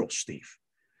total, Steve.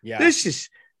 Yeah. This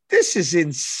is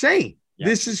insane. Yeah.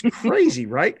 This is crazy,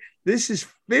 right? This is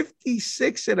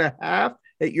 56.5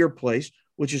 at your place,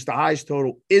 which is the highest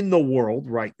total in the world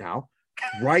right now.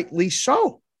 Rightly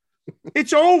so.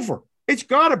 It's over. It's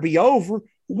got to be over.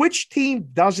 Which team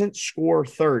doesn't score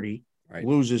 30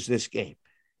 loses this game?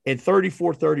 And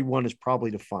 34-31 is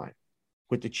probably the final,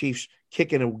 with the Chiefs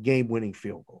kicking a game-winning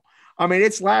field goal. I mean,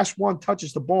 it's last one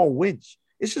touches the ball, wins.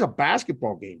 This is a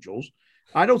basketball game, Jules.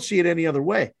 I don't see it any other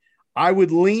way. I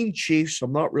would lean Chiefs.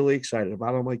 I'm not really excited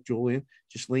about them like Julian.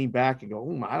 Just lean back and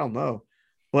go, I don't know.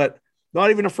 But not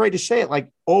even afraid to say it,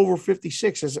 like over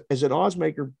 56 as an odds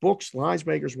maker, books, lines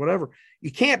makers, whatever.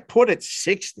 You can't put it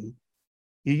 60.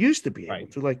 You used to be able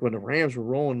to, like when the Rams were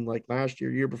rolling like last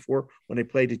year before when they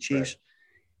played the Chiefs.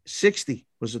 60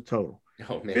 was the total.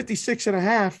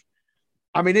 56.5.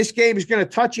 I mean, this game is going to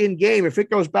touch in game. If it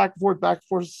goes back and forth,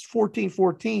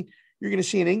 14-14, you're going to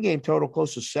see an in-game total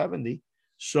close to 70.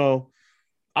 So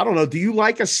I don't know. Do you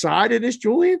like a side in this,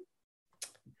 Julian?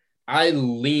 I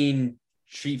lean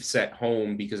Chiefs at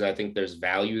home because I think there's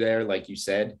value there. Like you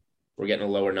said, we're getting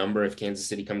a lower number if Kansas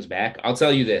City comes back. I'll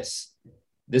tell you this.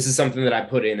 This is something that I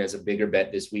put in as a bigger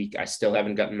bet this week. I still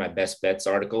haven't gotten my best bets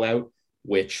article out,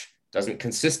 which doesn't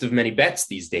consist of many bets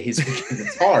these days because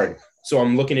it's hard. So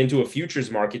I'm looking into a futures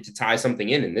market to tie something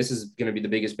in, and this is going to be the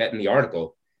biggest bet in the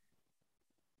article.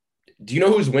 Do you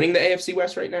know who's winning the AFC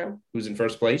West right now? Who's in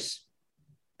first place?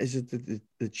 Is it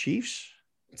the Chiefs?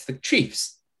 It's the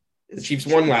Chiefs. The Chiefs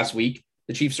won last week.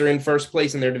 The Chiefs are in first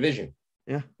place in their division.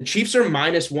 Yeah. The Chiefs are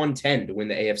minus 110 to win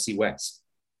the AFC West.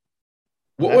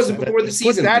 What was it before the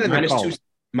season? Put that in the column.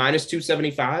 Minus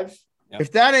 275? Yep.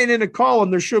 If that ain't in a column,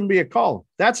 there shouldn't be a column.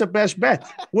 That's a best bet.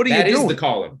 What are you doing? That is the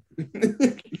column.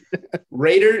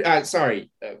 Raiders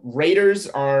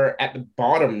are at the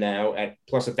bottom now at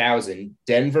plus 1,000.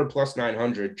 Denver plus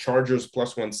 900. Chargers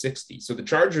plus 160. So the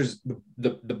Chargers,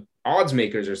 the odds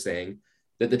makers are saying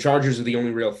that the Chargers are the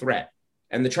only real threat.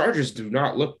 And the Chargers do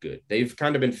not look good. They've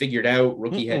kind of been figured out.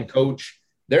 Rookie head coach.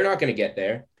 They're not going to get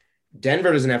there.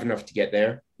 Denver doesn't have enough to get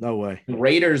there. No way. The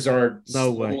Raiders are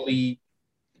slowly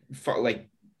like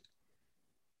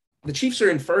the Chiefs are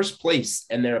in first place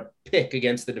and they're a pick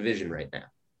against the division right now.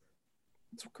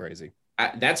 That's crazy.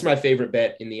 That's my favorite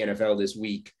bet in the NFL this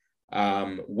week.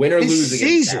 Win or lose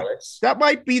against Dallas. That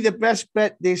might be the best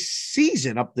bet this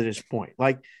season up to this point.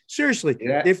 Like, seriously,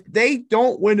 if they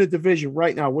don't win the division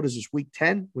right now, what is this, week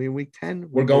 10? We're in week 10?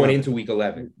 We're going into week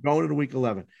 11. Going into week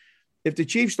 11. If the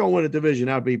Chiefs don't win a division,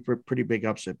 that would be a pretty big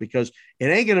upset because it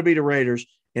ain't going to be the Raiders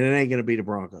and it ain't going to be the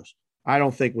Broncos. I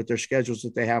don't think with their schedules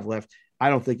that they have left, I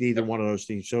don't think either one of those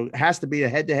teams. So it has to be a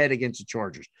head-to-head against the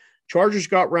Chargers. Chargers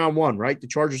got round one, right? The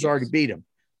Chargers already beat them.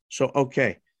 So,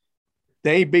 okay.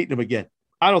 They ain't beating them again.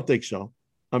 I don't think so.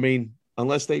 I mean,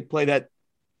 unless they play that,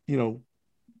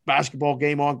 basketball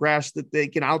game on grass that they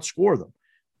can outscore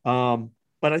them.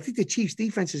 But I think the Chiefs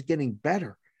defense is getting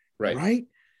better. Right?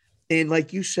 And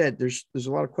like you said, there's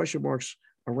a lot of question marks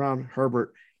around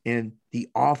Herbert and the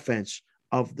offense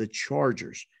of the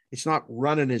Chargers. It's not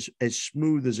running as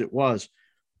smooth as it was.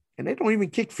 And they don't even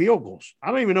kick field goals. I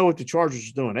don't even know what the Chargers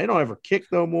are doing. They don't ever kick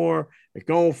no more. They're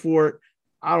going for it.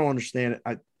 I don't understand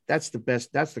it. That's the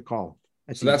best. That's the call.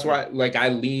 That's why, like, I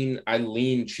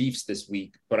lean Chiefs this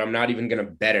week, but I'm not even going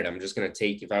to bet it. I'm just going to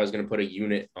take, if I was going to put a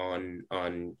unit on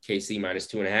KC minus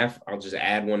 2.5, I'll just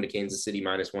add one to Kansas City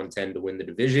minus 110 to win the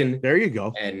division. There you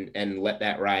go. And let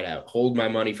that ride out. Hold my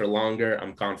money for longer.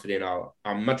 I'm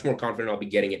much more confident I'll be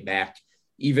getting it back.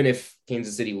 Even if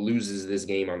Kansas City loses this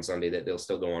game on Sunday, that they'll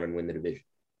still go on and win the division.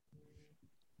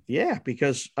 Yeah,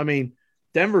 because, I mean,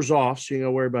 Denver's off, so you got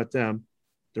to worry about them.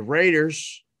 The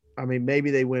Raiders, I mean, maybe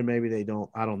they win, maybe they don't.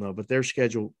 I don't know, but their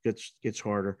schedule gets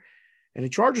harder. And the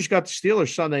Chargers got the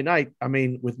Steelers Sunday night. I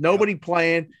mean, with nobody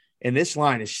playing, and this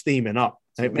line is steaming up.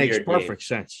 It makes perfect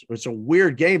sense. It's a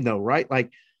weird game, though, right?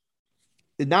 Like,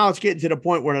 now it's getting to the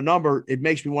point where it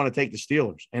makes me want to take the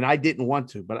Steelers. And I didn't want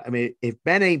to. But, I mean, if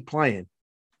Ben ain't playing,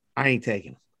 I ain't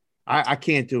taking him. I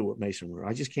can't do it with Mason Rudolph.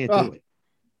 I just can't do it.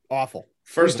 Awful.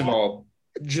 First of all,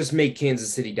 just make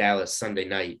Kansas City Dallas Sunday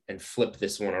night and flip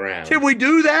this one around. Can we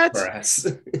do that? For us?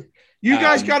 You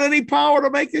guys got any power to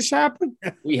make this happen?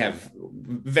 We have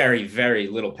very, very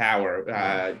little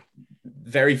power.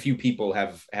 Very few people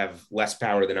have less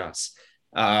power than us.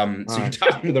 So you're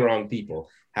talking to the wrong people.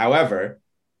 However,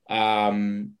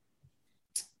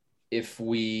 if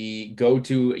we go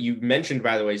to, you mentioned,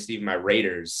 by the way, Steve, my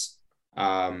Raiders,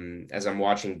 as I'm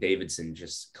watching Davidson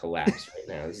just collapse right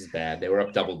now. This is bad. They were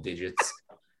up double digits.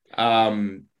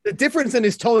 The difference in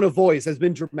his tone of voice has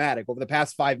been dramatic over the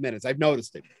past 5 minutes. I've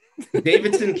noticed it.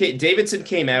 Davidson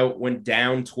came out, went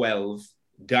down 12,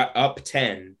 got up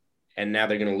 10, and now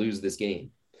they're going to lose this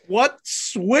game. What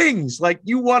swings? Like,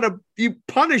 you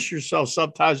punish yourself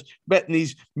sometimes betting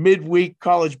these midweek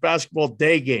college basketball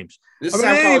day games. It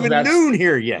ain't even noon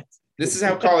here yet. This is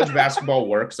how college basketball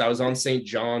works. I was on St.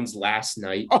 John's last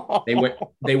night.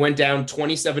 They went down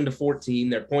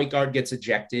 27-14. Their point guard gets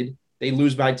ejected. They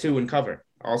lose by 2 and cover.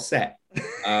 All set.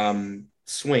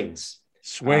 Swings.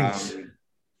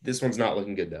 This one's not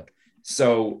looking good though.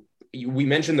 So we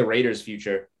mentioned the Raiders'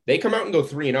 future. They come out and go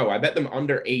 3-0. I bet them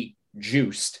under 8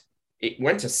 juiced. It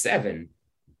went to 7.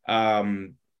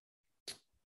 But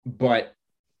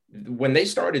when they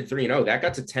started 3-0, that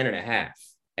got to 10.5.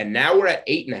 And now we're at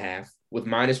 8.5 with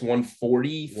minus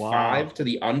 145 to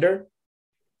the under.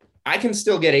 I can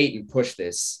still get 8 and push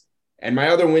this. And my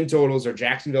other win totals are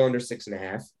Jacksonville under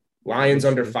 6.5, Lions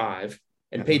under 5,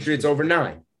 and Patriots over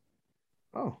 9.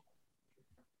 Oh.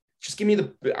 Just give me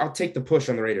I'll take the push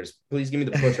on the Raiders. Please give me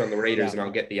the push on the Raiders and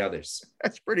I'll get the others.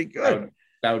 That's pretty good.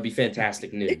 That would be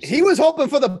fantastic news. He was hoping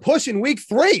for the push in week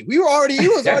 3. He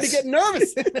was already getting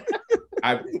nervous.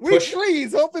 Week 3,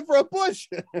 he's hoping for a push.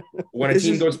 When a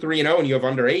team goes 3-0 and you have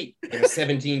under 8 in a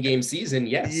 17-game season,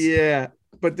 yes. Yeah,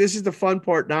 but this is the fun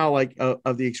part now, like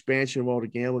of the expansion of all the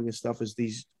gambling and stuff, is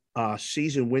these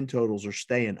season win totals are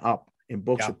staying up and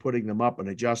books are putting them up and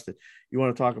adjusted. You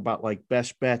want to talk about like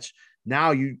best bets.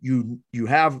 Now you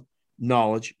have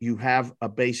knowledge, you have a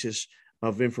basis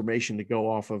of information to go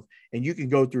off of, and you can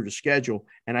go through the schedule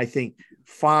and I think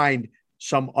find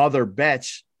some other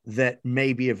bets that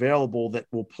may be available that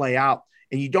will play out.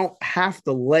 And you don't have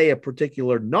to lay a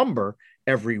particular number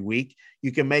every week.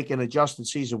 You can make an adjusted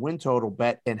season win total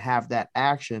bet and have that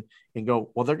action and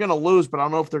go, well, they're going to lose, but I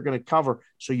don't know if they're going to cover.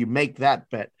 So you make that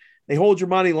bet. They hold your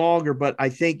money longer, but I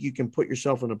think you can put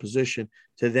yourself in a position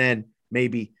to then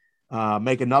maybe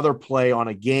make another play on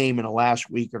a game in the last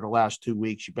week or the last 2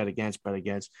 weeks. You bet against.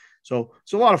 So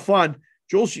it's a lot of fun.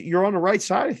 Jules, you're on the right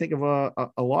side, I think, of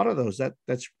a lot of those.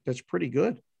 That's pretty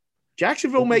good.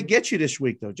 Jacksonville may get you this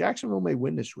week, though. Jacksonville may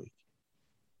win this week.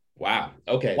 Wow.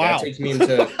 Okay. Wow. That takes me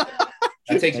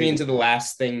into the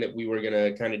last thing that we were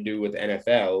gonna kind of do with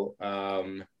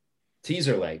NFL.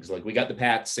 Teaser legs. Like we got the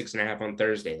Pats 6.5 on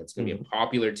Thursday. That's gonna be a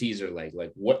popular teaser leg.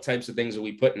 Like what types of things are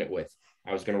we putting it with?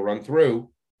 I was gonna run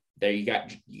through. There you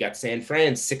got San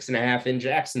Fran 6.5 in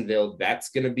Jacksonville. That's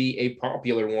going to be a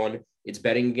popular one. It's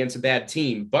betting against a bad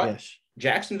team, but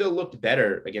Jacksonville looked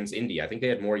better against Indy. I think they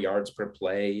had more yards per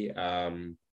play.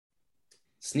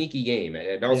 Sneaky game.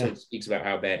 It also speaks about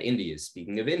how bad Indy is.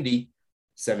 Speaking of Indy,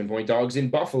 7-point dogs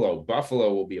in Buffalo.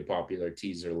 Buffalo will be a popular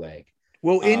teaser leg.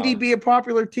 Will Indy be a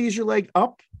popular teaser leg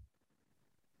up?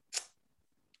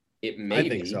 It may be. I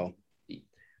think so.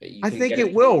 I think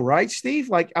it will, right, Steve?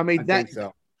 Like, I mean, think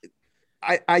so.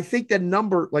 I think that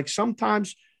number, like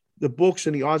sometimes the books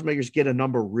and the odds makers get a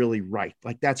number really right.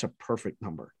 Like that's a perfect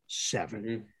number, 7.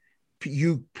 Mm-hmm.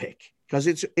 You pick because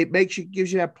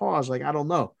gives you that pause. Like, I don't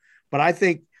know, but I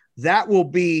think that will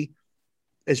be,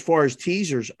 as far as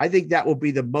teasers, I think that will be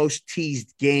the most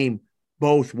teased game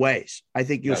both ways. I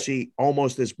think you'll see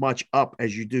almost as much up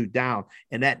as you do down,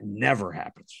 and that never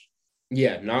happens.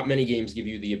 Yeah, not many games give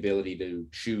you the ability to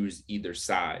choose either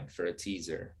side for a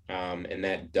teaser, and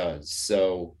that does.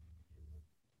 So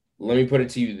let me put it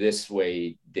to you this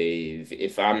way, Dave.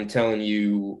 If I'm telling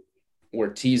you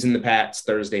we're teasing the Pats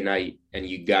Thursday night and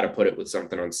you got to put it with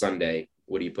something on Sunday,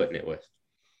 what are you putting it with?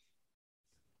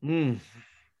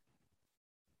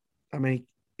 I mean,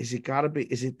 is it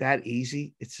that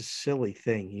easy? It's a silly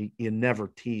thing. You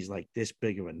never tease like this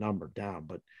big of a number down,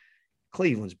 but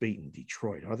Cleveland's beating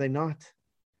Detroit, are they not?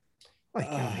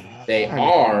 They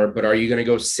are, but are you going to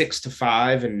go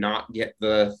 6-5 and not get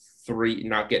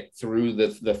through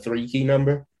the 3 key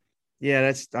number? Yeah,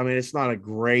 it's not a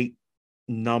great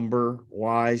number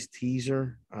wise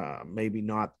teaser. Maybe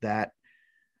not that.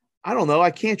 I don't know.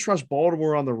 I can't trust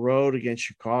Baltimore on the road against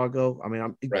Chicago. I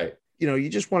mean, right. You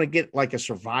just want to get like a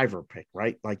survivor pick,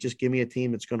 right? Like just give me a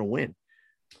team that's going to win.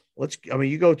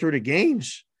 You go through the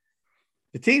games.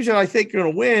 The teams that I think are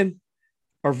going to win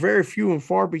are very few and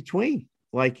far between,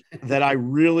 like that I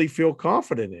really feel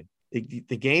confident in.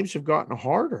 The games have gotten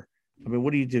harder. I mean,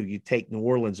 what do? You take New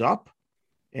Orleans up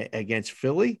against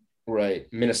Philly? Right.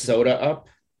 Minnesota up?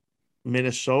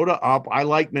 Minnesota up. I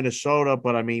like Minnesota,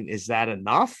 but I mean, is that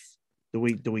enough? Do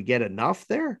we get enough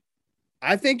there?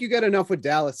 I think you get enough with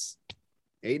Dallas.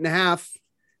 8.5.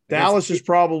 Dallas is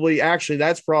probably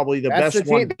that's probably the best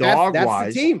one dog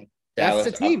wise. That's the team. Dallas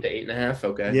That's the team. Up to 8.5.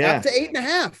 Okay. Yeah. Up to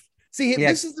 8.5. See,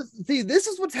 this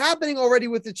is what's happening already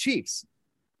with the Chiefs.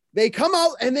 They come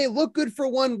out and they look good for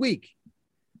 1 week.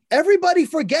 Everybody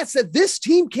forgets that this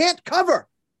team can't cover.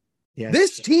 Yes.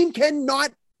 This team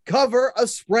cannot cover a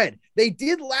spread. They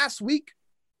did last week.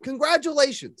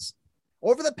 Congratulations.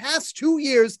 Over the past 2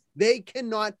 years, they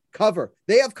cannot cover.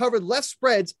 They have covered less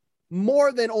spreads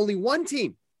more than only one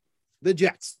team, the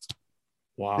Jets.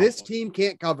 Wow. This team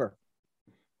can't cover.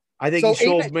 I think you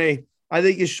sold me. I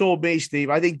think you sold me, Steve.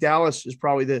 I think Dallas is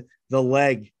probably the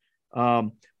leg,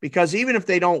 because even if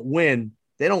they don't win,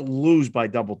 they don't lose by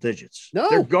double digits. No.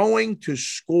 They're going to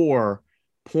score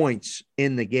points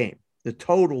in the game. The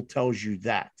total tells you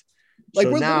that. Like,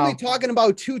 So we're now, literally talking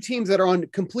about two teams that are on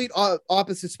complete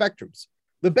opposite spectrums.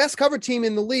 The best cover team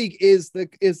in the league is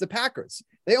the Packers.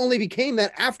 They only became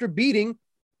that after beating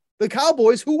the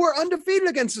Cowboys, who were undefeated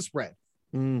against the spread.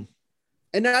 Mm.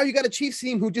 And now you got a Chiefs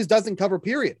team who just doesn't cover,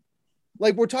 period.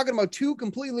 Like, we're talking about two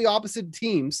completely opposite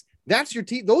teams. That's your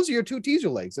team. Those are your two teaser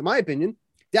legs, in my opinion.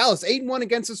 Dallas 8-1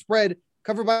 against the spread,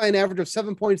 covered by an average of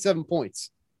 7.7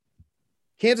 points.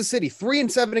 Kansas City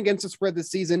 3-7 against the spread this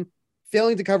season,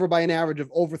 failing to cover by an average of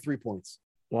over 3 points.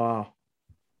 Wow.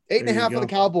 8.5 for the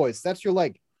Cowboys. That's your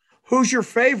leg. Who's your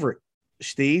favorite,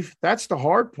 Steve? That's the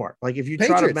hard part. Like, if you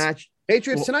try to match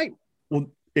Patriots tonight. Well,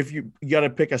 if you got to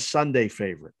pick a Sunday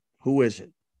favorite, who is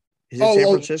it? Is it San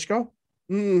Francisco?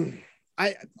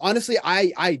 I honestly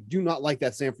do not like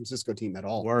that San Francisco team at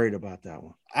all. Worried about that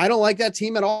one. I don't like that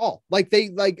team at all.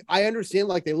 I understand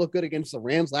they look good against the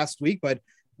Rams last week, but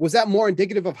was that more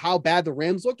indicative of how bad the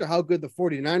Rams looked or how good the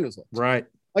 49ers looked? Right.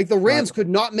 Like, the Rams could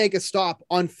not make a stop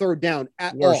on third down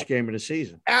at all. Worst game of the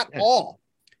season. At all.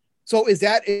 So is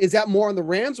that more on the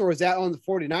Rams or is that on the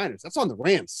 49ers? That's on the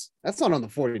Rams. That's not on the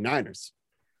 49ers.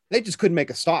 They just couldn't make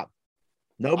a stop.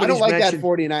 I don't like that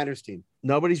 49ers team.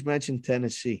 Nobody's mentioned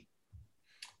Tennessee.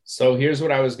 So here's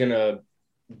what I was going to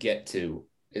get to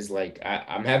is, like,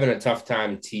 I'm having a tough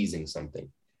time teasing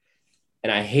something.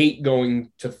 And I hate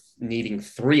going to needing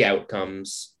 3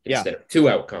 outcomes instead of 2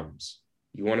 outcomes.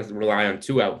 You want to rely on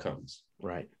 2 outcomes.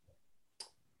 Right.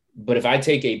 But if I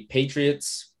take a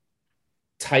Patriots,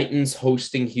 Titans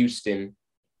hosting Houston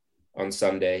on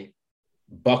Sunday,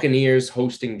 Buccaneers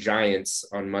hosting Giants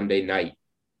on Monday night,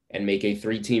 and make a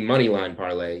 3-team money line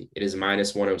parlay, it is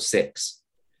minus 106.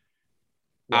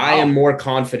 Wow. I am more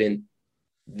confident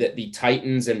that the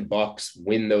Titans and Bucs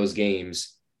win those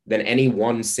games than any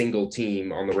one single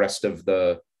team on the rest of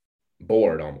the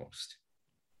board almost.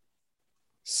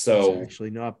 So that's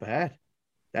actually not bad.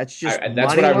 That's just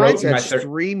that's what I wrote. That's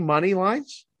 3 money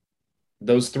lines.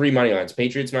 Those 3 money lines: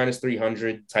 Patriots minus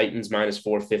 300, Titans minus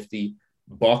 450,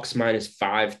 Bucs minus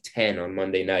 510 on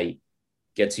Monday night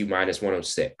gets you minus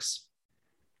 106.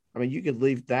 I mean, you could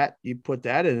leave that, you put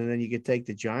that in, and then you could take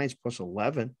the Giants plus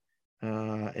 11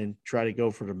 and try to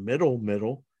go for the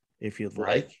middle if you'd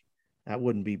like. That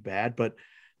wouldn't be bad, but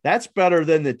that's better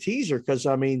than the teaser because,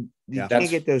 I mean, you can't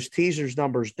get those teasers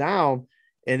numbers down,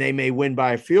 and they may win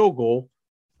by a field goal,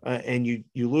 and you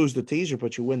lose the teaser,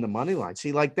 but you win the money line.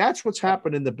 See, like, that's what's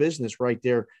happened in the business right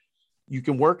there. You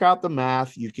can work out the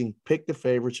math, you can pick the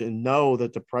favorites and know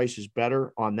that the price is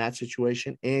better on that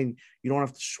situation, and you don't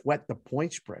have to sweat the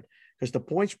point spread because the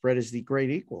point spread is the great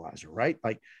equalizer, right?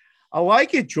 Like, I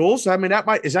like it, Jules. I mean,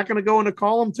 is that going to go in the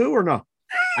column too or no?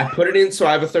 I put it in. So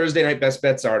I have a Thursday Night Best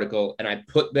Bets article, and I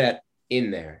put that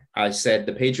in there. I said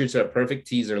the Patriots are a perfect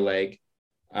teaser leg.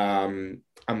 I'm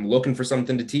looking for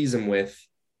something to tease them with.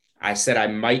 I said I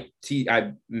might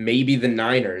maybe the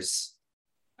Niners.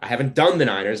 I haven't done the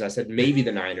Niners. I said maybe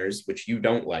the Niners, which you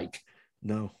don't like.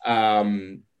 No.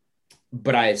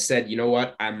 But I said, you know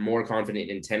what? I'm more confident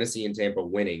in Tennessee and Tampa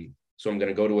winning. So I'm going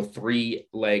to go to a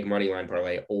 3-leg money line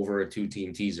parlay over a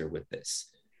 2-team teaser with this.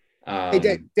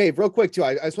 Hey, Dave, real quick, too.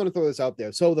 I just want to throw this out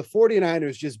there. So the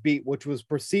 49ers just beat, which was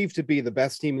perceived to be the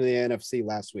best team in the NFC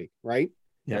last week, right?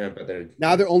 Yeah. But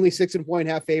now they're only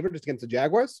 6.5 favorites against the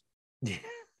Jaguars. Yeah.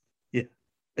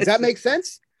 Does that make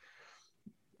sense?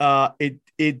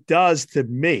 It does to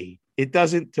me. It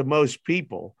doesn't to most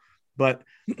people. But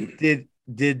did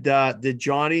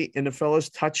Johnny and the fellas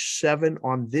touch 7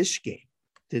 on this game?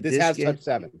 This has touched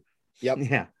 7. Yep.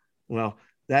 Yeah. Well,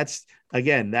 that's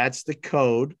the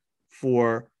code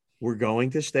for we're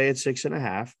going to stay at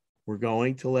 6.5. We're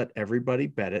going to let everybody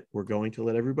bet it. We're going to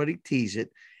let everybody tease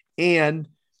it. And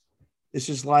this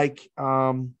is like,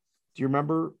 do you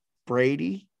remember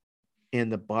Brady and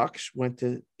the Bucs went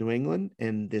to New England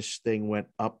and this thing went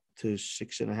up to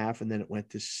 6.5 and then it went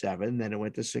to 7, then it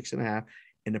went to 6.5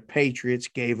 and the Patriots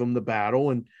gave them the battle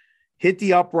and hit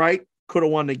the upright, could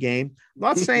have won the game. I'm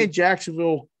not saying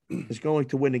Jacksonville is going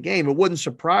to win the game. It wouldn't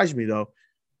surprise me though,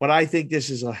 but I think this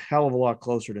is a hell of a lot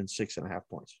closer than 6.5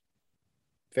 points.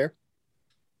 Fair.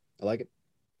 I like it.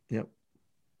 Yep.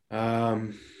 All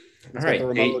right.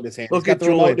 Look at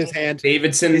Julian.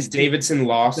 Davidson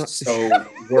lost, so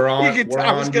we're on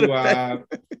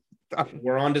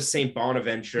to St.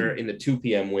 Bonaventure in the 2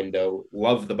 p.m. window.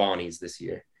 Love the Bonnies this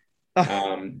year.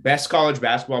 Best college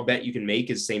basketball bet you can make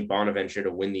is St. Bonaventure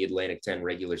to win the Atlantic 10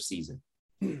 regular season.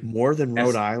 More than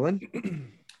Rhode Island?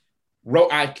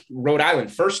 Rhode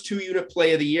Island, first 2-unit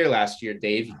play of the year last year,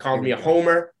 Dave. He called me a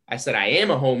homer. I said, I am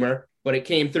a homer, but it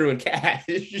came through in cash.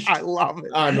 I love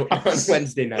it. On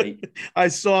Wednesday night. I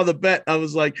saw the bet. I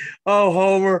was like, oh,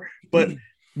 homer. But,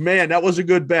 man, that was a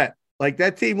good bet. Like,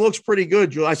 that team looks pretty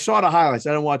good. I saw the highlights.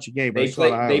 I didn't watch the game, but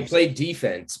they play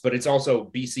defense, but it's also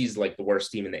BC's like the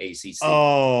worst team in the ACC.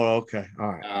 Oh, okay.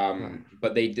 All right.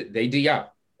 But they D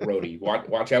up Rhodey.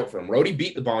 Watch out for him. Rhodey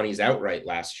beat the Bonnies outright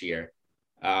last year.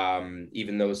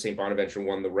 Even though St. Bonaventure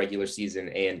won the regular season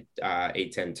and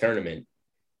A10 tournament.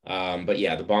 But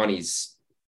yeah, the Bonnies,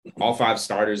 all 5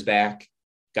 starters back,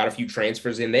 got a few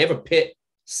transfers in. They have a Pitt,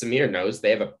 Samir knows,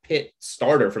 they have a Pitt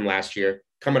starter from last year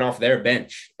coming off their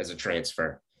bench as a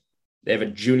transfer. They have a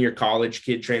junior college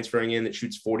kid transferring in that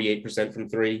shoots 48% from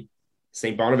 3.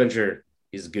 St. Bonaventure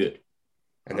is good.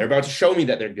 And they're about to show me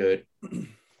that they're good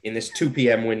in this 2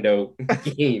 p.m. window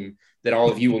game that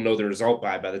all of you will know the result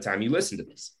by the time you listen to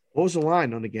this. What was the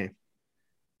line on the game?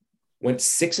 Went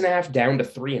 6.5 down to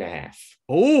 3.5.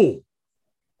 Oh,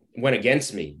 went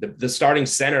against me. The starting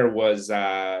center was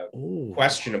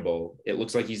questionable. It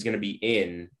looks like he's going to be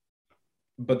in,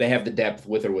 but they have the depth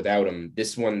with or without him.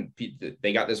 This one,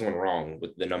 they got this one wrong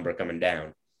with the number coming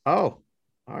down. Oh,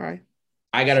 all right.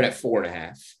 I got it at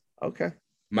 4.5. Okay.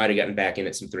 Might have gotten back in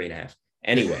at some 3.5.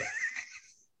 Anyway.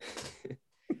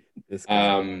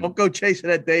 Don't go chasing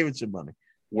that Davidson money.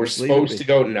 We're supposed to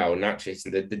go. No, not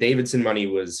chasing. The Davidson money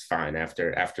was fine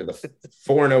after the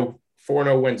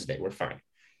 4-0 Wednesday. We're fine.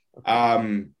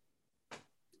 God,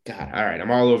 all right.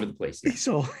 I'm all over the place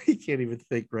now. He can't even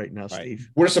think right now, Steve.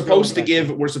 We're supposed to give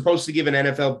an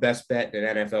NFL best bet and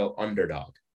an NFL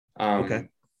underdog. Okay.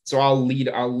 So I'll lead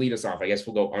us off. I guess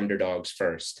we'll go underdogs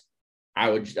first. I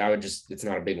would just, it's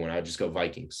not a big one. I would just go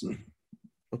Vikings.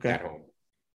 Okay. At home.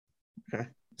 Okay.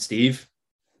 Steve?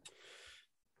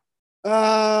 You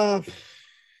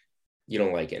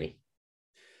don't like any?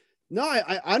 No,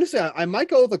 I honestly, I might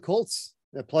go with the Colts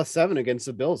at +7 against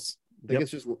the Bills. I think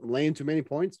it's just laying too many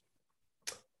points.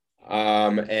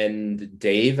 And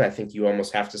Dave, I think you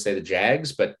almost have to say the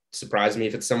Jags, but surprise me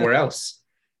if it's somewhere else.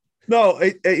 No,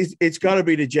 it's got to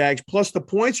be the Jags plus the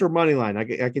points or money line. I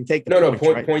can take the points,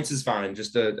 right? Points is fine.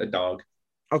 Just a dog.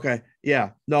 Okay.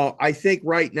 Yeah. No, I think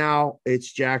right now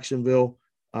it's Jacksonville.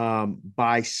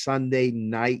 By Sunday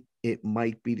night, it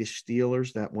might be the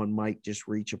Steelers. That one might just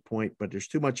reach a point, but there's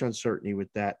too much uncertainty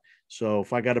with that. So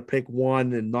if I got to pick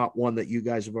one and not one that you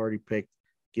guys have already picked,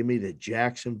 give me the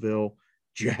Jacksonville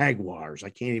Jaguars. I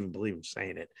can't even believe I'm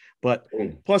saying it, but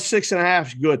 +6.5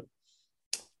 is good.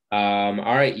 All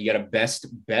right. You got a best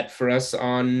bet for us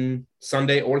on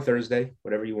Sunday or Thursday,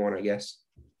 whatever you want, I guess.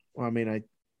 Well, I mean, I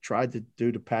tried to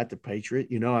do the Patriot.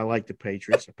 You know, I like the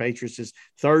Patriots. The Patriots is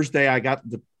Thursday. I got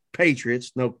the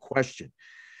Patriots, no question.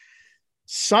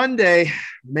 Sunday,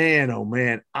 man, oh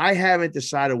man, I haven't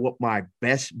decided what my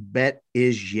best bet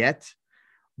is yet,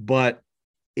 but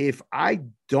if I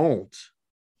don't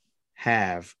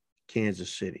have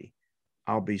Kansas City,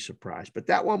 I'll be surprised. But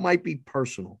that one might be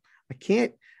personal. I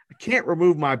can't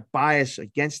remove my bias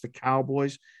against the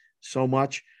Cowboys so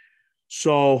much.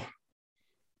 So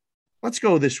let's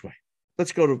go this way.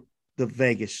 Let's go to the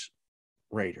Vegas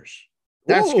Raiders.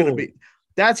 That's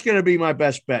going to be my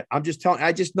best bet. I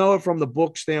just know it from the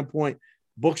book standpoint.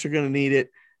 Books are going to need it,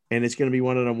 and it's going to be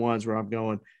one of them ones where I'm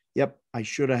going, yep, I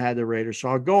should have had the Raiders. So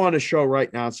I'll go on the show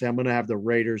right now and say I'm going to have the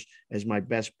Raiders as my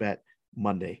best bet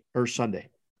Monday or Sunday.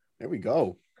 There we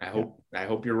go. I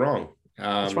hope you're wrong.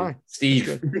 That's fine.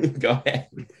 Steve, go ahead.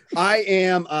 I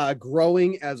am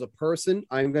growing as a person.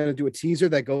 I'm going to do a teaser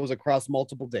that goes across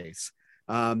multiple days.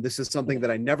 This is something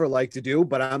that I never like to do,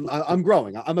 but I'm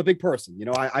growing. I'm a big person. You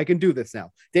know, I can do this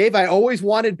now. Dave, I always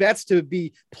wanted bets to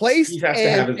be placed to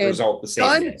have his result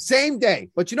the same day.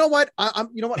 But you know what?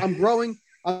 I'm growing.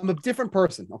 I'm a different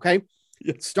person. Okay.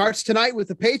 It starts tonight with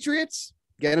the Patriots.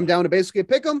 Get them down to basically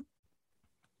pick them.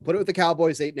 Put it with the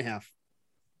Cowboys 8.5.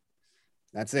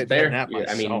 That's it. There. Yeah,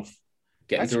 I mean,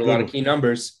 getting through a lot of key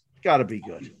numbers. Got to be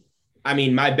good. I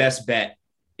mean, my best bet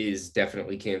is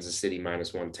definitely Kansas City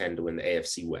 -110 to win the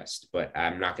AFC West, but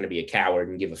I'm not going to be a coward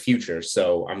and give a future,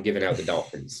 so I'm giving out the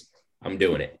Dolphins. I'm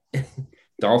doing it.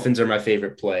 Dolphins are my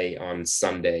favorite play on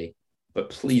Sunday, but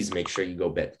please make sure you go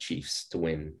bet the Chiefs to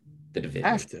win the division.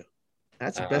 Have to.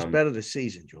 That's the best bet of the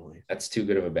season, Julian. That's too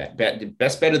good of a bet. The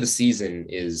best bet of the season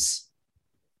is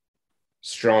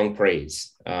strong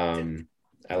praise.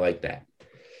 I like that.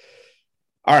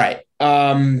 All right.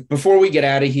 Before we get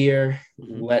out of here,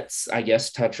 let's, I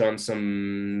guess, touch on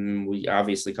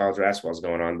obviously college basketball is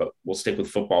going on, but we'll stick with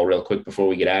football real quick before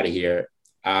we get out of here.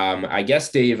 I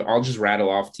guess, Dave, I'll just rattle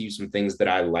off to you some things that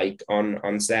I like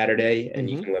on Saturday, and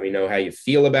you can let me know how you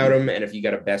feel about them, and if you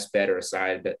got a best bet or a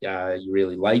side that you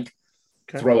really like,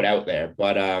 throw it out there.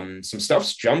 But some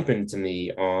stuff's jumping to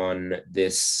me on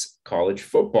this college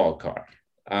football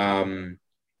card.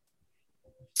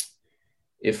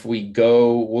 If we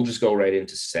go, we'll just go right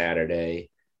into Saturday.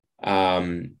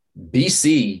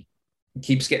 BC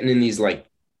keeps getting in these like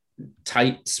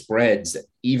tight spreads,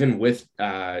 even with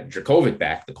Dracovic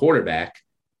back, the quarterback,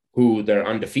 who they're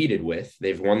undefeated with.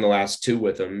 They've won the last two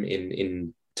with him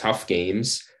in tough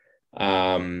games.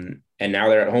 And now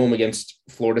they're at home against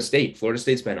Florida State. Florida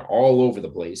State's been all over the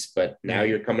place, but now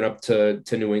you're coming up to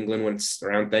New England when it's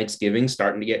around Thanksgiving,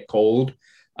 starting to get cold.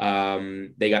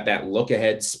 They got that look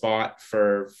ahead spot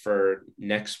for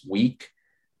next week.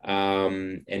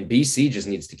 And BC just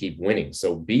needs to keep winning.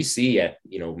 So BC at,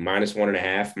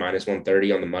 -1.5,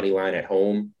 -130 on the money line at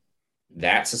home.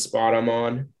 That's a spot I'm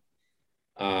on.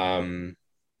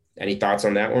 Any thoughts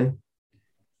on that one?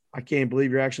 I can't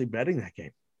believe you're actually betting that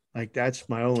game. Like, that's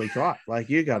my only thought. Like,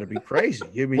 you got to be crazy.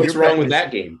 What's wrong with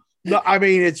that game? No, I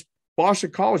mean, it's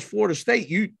Boston College, Florida State.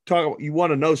 You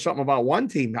want to know something about one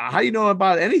team. How do you know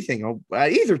about anything,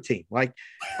 either team? Like,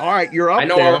 all right, you're up there. I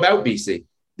know all about BC.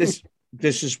 This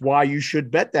is why you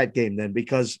should bet that game then,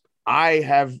 because I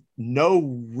have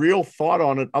no real thought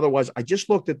on it. Otherwise, I just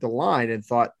looked at the line and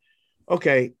thought,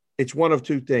 okay, it's one of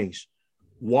two things.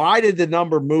 Why did the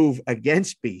number move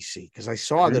against BC? Because I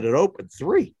saw that it opened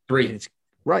 3. It's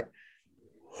right.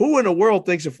 Who in the world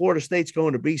thinks that Florida State's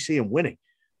going to BC and winning?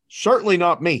 Certainly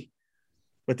not me.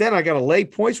 But then I got to lay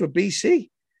points with BC.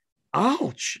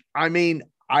 Ouch. I mean,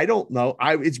 I don't know.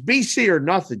 It's BC or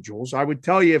nothing, Jules. I would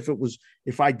tell you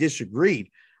if I disagreed.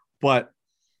 But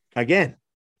again,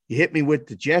 you hit me with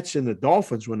the Jets and the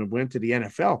Dolphins when it went to the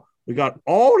NFL. We got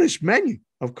all this menu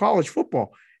of college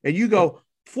football. And you go,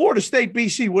 Florida State,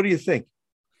 BC, what do you think?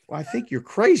 Well, I think you're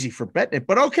crazy for betting it.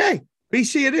 But okay,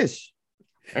 BC it is.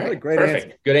 All right, great perfect.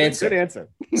 answer. Good answer. Good answer.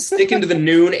 Sticking to the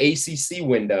noon ACC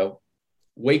window,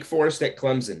 Wake Forest at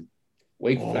Clemson.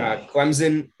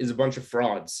 Clemson is a bunch of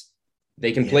frauds.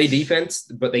 They can play defense,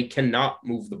 but they cannot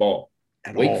move the ball.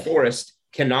 Wake Forest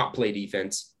cannot play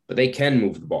defense, but they can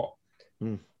move the ball.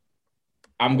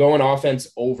 I'm going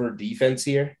offense over defense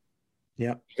here.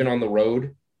 Yeah. Even on the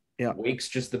road. Yeah. Wake's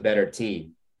just the better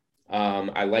team.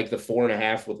 I like the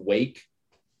 4.5 with Wake.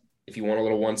 If you want a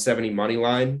little 170 money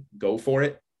line, go for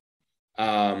it.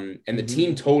 And the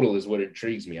team total is what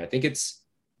intrigues me. I think it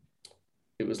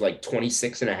was like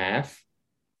 26.5.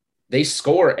 They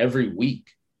score every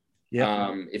week.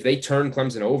 Yeah. If they turn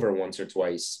Clemson over once or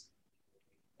twice,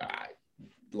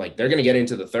 they're going to get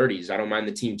into the 30s. I don't mind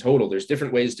the team total. There's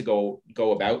different ways to go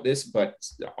about this, but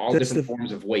all different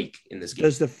forms of Wake in this game.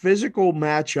 Does the physical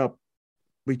matchup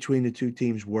between the two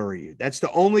teams worry you? That's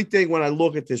the only thing when I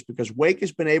look at this, because Wake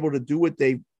has been able to do what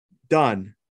they've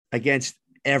done against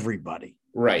everybody.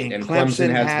 Right. And Clemson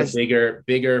has the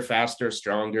bigger, faster,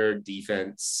 stronger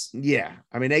defense. Yeah.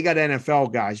 I mean, they got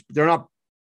NFL guys. They're not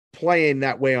playing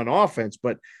that way on offense,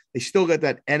 but they still got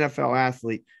that NFL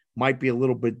athlete. Might be a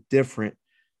little bit different.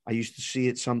 I used to see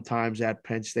it sometimes at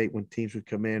Penn State when teams would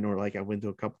come in, or like I went to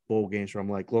a couple bowl games where I'm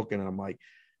like looking and I'm like,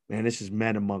 man, this is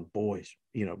men among boys,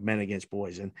 men against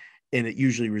boys. And it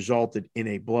usually resulted in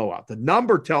a blowout. The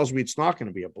number tells me it's not going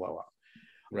to be a blowout.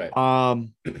 Right.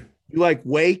 You like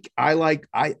Wake? I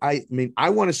mean, I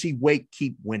want to see Wake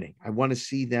keep winning. I want to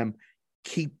see them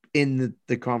keep in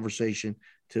the conversation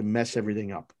to mess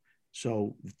everything up.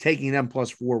 So taking them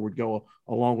 +4 would go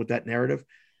along with that narrative.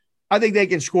 I think they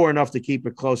can score enough to keep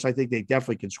it close. I think they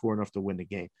definitely can score enough to win the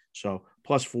game. So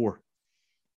 +4.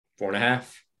 4.5.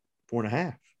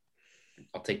 4.5.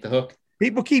 I'll take the hook.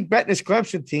 People keep betting this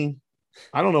Clemson team.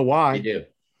 I don't know why. They do.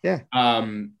 Yeah.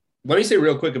 Let me say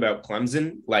real quick about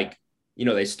Clemson.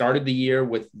 They started the year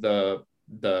with the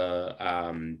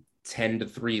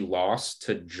 10-3 loss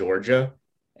to Georgia,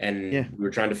 and we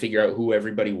were trying to figure out who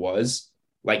everybody was.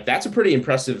 That's a pretty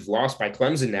impressive loss by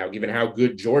Clemson now, given how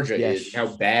good Georgia is,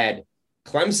 how bad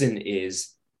Clemson is.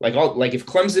 If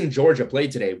Clemson Georgia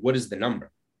played today, what is the number?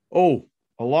 Oh,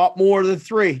 a lot more than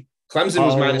 3. Clemson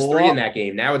was -3 in that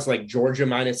game. Now it's Georgia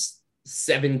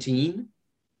 -17.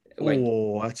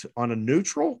 That's on a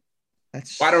neutral.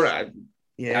 That's I don't know.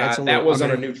 Yeah, that was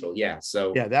on a neutral. Yeah,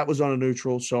 so that was on a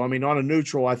neutral. So I mean, on a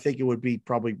neutral, I think it would be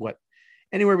probably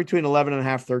anywhere between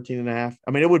 11.5, 13.5.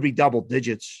 I mean, it would be double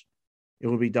digits. It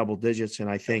would be double digits, and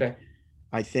I think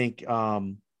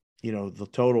the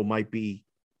total might be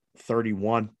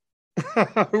 31.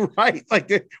 Right?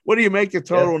 What do you make the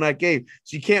total in that game?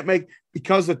 So you can't make,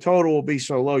 because the total will be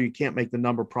so low, you can't make the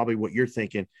number probably what you're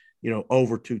thinking,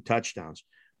 over 2 touchdowns.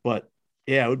 But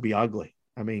yeah, it would be ugly.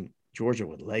 I mean, Georgia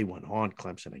would lay one on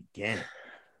Clemson again.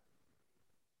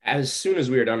 As soon as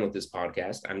we are done with this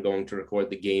podcast, I'm going to record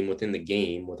the game within the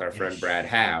game with our friend Brad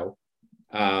Howe,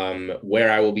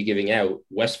 where I will be giving out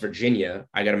West Virginia.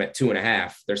 I got them at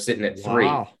 2.5. They're sitting at 3.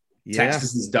 Wow. Yeah.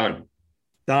 Texas is done.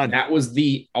 Done. That was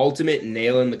the ultimate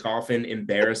nail in the coffin,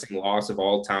 embarrassing loss of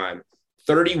all time.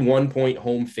 31-point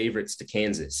home favorites to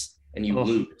Kansas, and you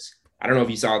lose. I don't know if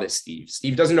you saw this, Steve.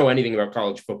 Steve doesn't know anything about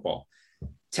college football.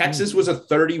 Texas was a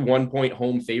 31-point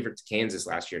home favorite to Kansas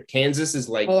last year. Kansas is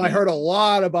like... I heard a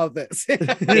lot about this.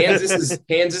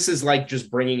 Kansas is like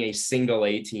just bringing a single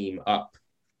A team up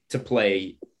to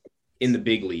play in the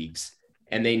big leagues,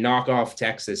 and they knock off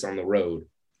Texas on the road.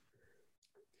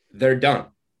 They're done.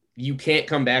 You can't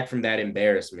come back from that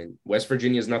embarrassment. West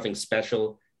Virginia is nothing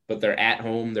special, but they're at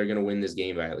home. They're going to win this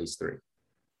game by at least 3.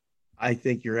 I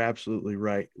think you're absolutely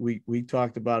right. We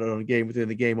talked about it on Game Within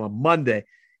the Game on Monday,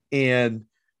 and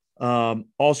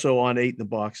also on 8 in the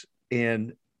Box.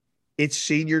 And it's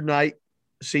senior night,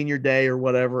 senior day or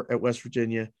whatever at West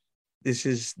Virginia. This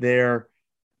is their,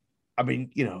 I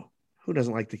mean, who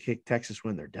doesn't like to kick Texas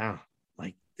when they're down?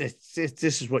 Like this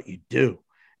is what you do.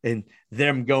 And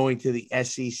them going to the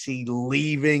SEC,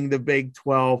 leaving the Big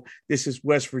 12. This is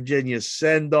West Virginia's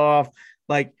send off.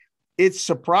 Like, it's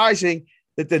surprising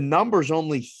that the number's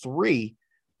only 3,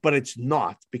 but it's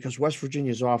not, because West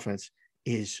Virginia's offense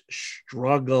is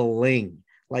struggling.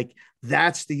 Like,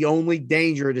 that's the only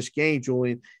danger of this game,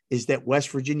 Julian, is that West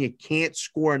Virginia can't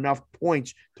score enough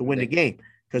points to win the game,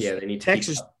 because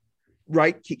Texas,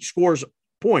 scores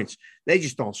points. They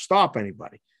just don't stop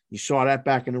anybody. You saw that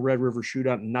back in the Red River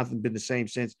Shootout, and nothing been the same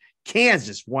since.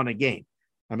 Kansas won a game.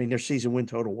 I mean, their season win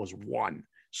total was 1.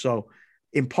 So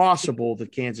impossible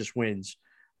that Kansas wins.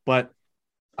 But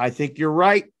I think you're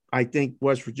right. I think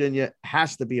West Virginia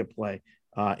has to be a play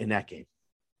in that game.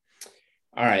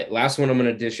 All right, last one I'm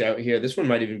going to dish out here. This one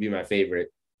might even be my favorite.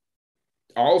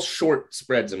 All short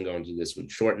spreads I'm going to this week,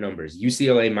 short numbers.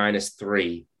 UCLA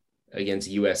 -3 against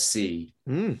USC.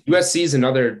 USC is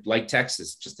another, like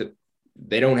Texas, just that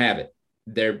they don't have it.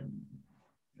 They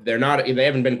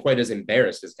haven't been quite as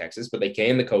embarrassed as Texas, but they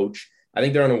can the coach. I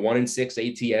think they're on a 1-6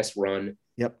 ATS run.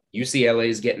 Yep. UCLA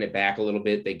is getting it back a little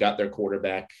bit. They got their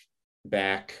quarterback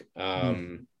back.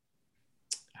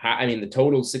 I mean, the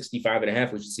total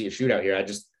 65.5. We should see a shootout here.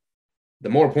 The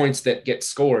more points that get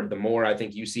scored, the more I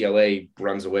think UCLA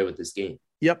runs away with this game.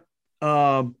 Yep.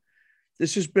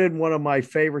 This has been one of my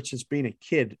favorites since being a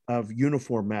kid of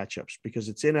uniform matchups, because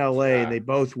it's in LA and they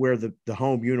both wear the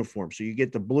home uniform. So you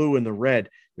get the blue and the red.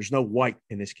 There's no white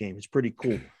in this game. It's pretty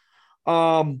cool.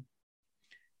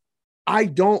 I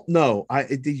don't know.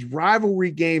 These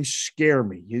rivalry games scare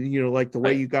me. Like the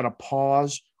way you got to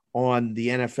pause on the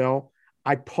NFL.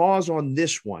 I pause on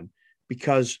this one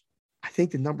because I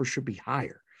think the number should be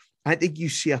higher. I think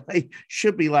UCLA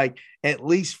should be like at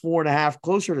least 4.5,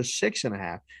 closer to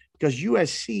 6.5, because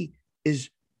USC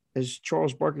is, as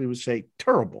Charles Barkley would say,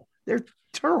 terrible. They're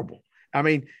terrible. I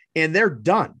mean, and they're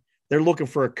done. They're looking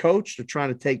for a coach. They're trying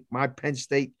to take my Penn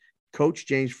State coach,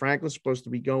 James Franklin's supposed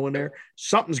to be going there.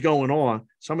 Something's going on.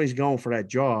 Somebody's going for that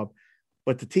job,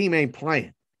 but the team ain't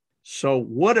playing. So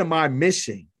what am I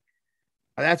missing?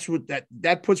 That's what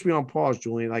that puts me on pause,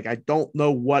 Julian. Like, I don't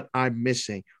know what I'm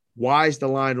missing. Why is the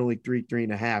line only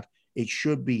 3.5? It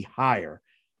should be higher.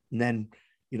 And then,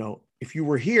 if you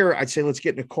were here, I'd say, let's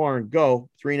get in the car and go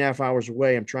 3.5 hours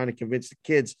away. I'm trying to convince the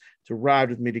kids to ride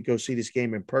with me to go see this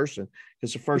game in person,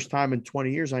 because the first time in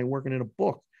 20 years, I ain't working in a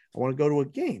book. I want to go to a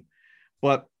game.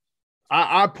 But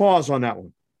I pause on that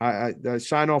one. I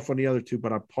sign off on the other two,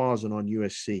 but I'm pausing on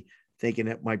USC, thinking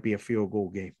it might be a field goal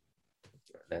game.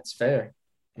 That's fair.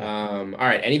 All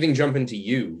right. Anything jumping to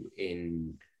you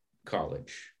in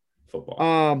college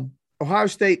football? Ohio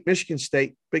State, Michigan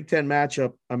State, Big Ten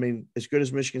matchup. I mean, as good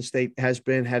as Michigan State has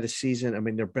been, had a season. I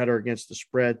mean, they're better against the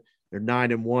spread. They're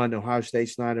 9-1. Ohio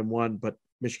State's 9-1, but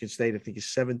Michigan State, I think,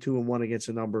 is 7-2-1 against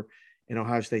a number, and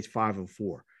Ohio State's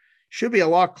 5-4. Should be a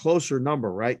lot closer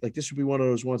number, right? Like, this would be one of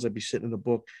those ones I'd be sitting in the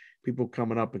book, people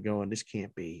coming up and going, this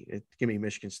can't be. Give me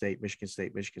Michigan State, Michigan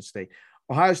State, Michigan State.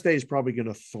 Ohio State is probably going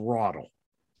to throttle.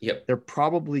 Yep. They're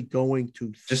probably going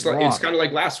to just like it's kind of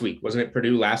like last week. Wasn't it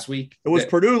Purdue last week? It was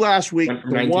Purdue last week.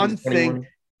 The one thing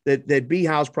that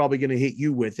B-How's probably going to hit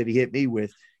you with, that he hit me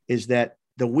with, is that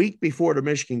the week before the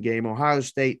Michigan game, Ohio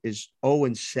State is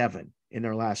 0-7 in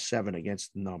their last 7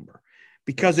 against the number,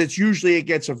 because it's usually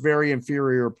against a very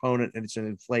inferior opponent and it's an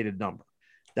inflated number.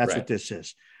 That's what this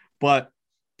is. But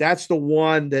that's the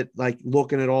one that, like,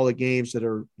 looking at all the games that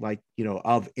are, like,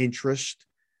 of interest,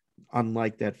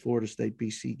 unlike that Florida State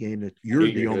BC game that you're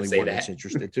the only one that's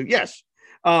interested to. Yes.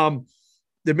 The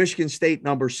Michigan State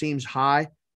number seems high,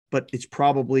 but it's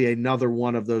probably another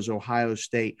one of those Ohio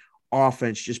State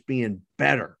offense just being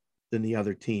better than the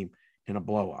other team in a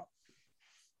blowout.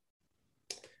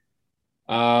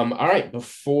 All right.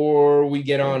 Before we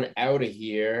get on out of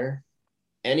here,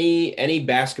 any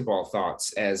basketball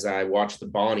thoughts as I watch the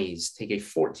Bonnies take a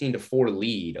 14-4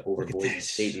 lead over Boise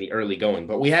State in the early going?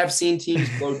 But we have seen teams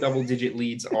blow double-digit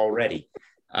leads already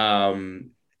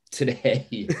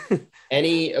today.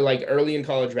 Any early in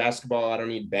college basketball? I don't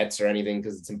need bets or anything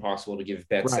because it's impossible to give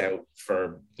bets out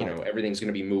for everything's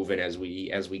going to be moving as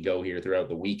we go here throughout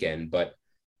the weekend. But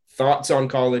thoughts on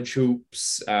college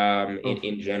hoops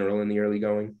in general in the early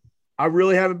going? I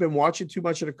really haven't been watching too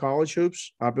much of the college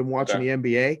hoops. I've been watching the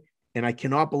NBA, and I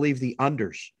cannot believe the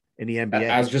unders in the NBA.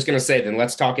 I was just going to say, then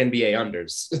let's talk NBA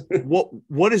unders.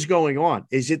 What is going on?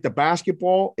 Is it the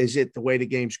basketball? Is it the way the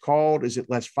game's called? Is it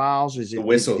less fouls? Is it the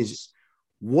whistles?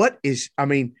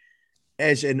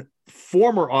 As a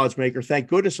former odds maker, thank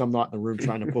goodness I'm not in the room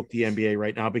trying to book the NBA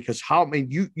right now, because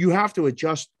you have to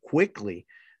adjust quickly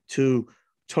to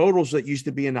totals that used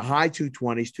to be in the high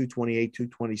 220s, 228,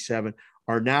 227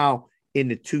 are now in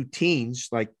the two teens,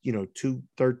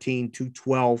 213,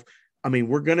 212. I mean,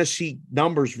 we're going to see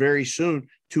numbers very soon,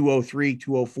 203,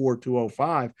 204,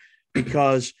 205,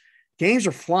 because games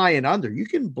are flying under. You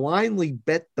can blindly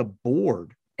bet the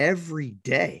board every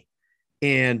day.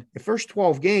 And the first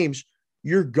 12 games,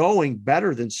 you're going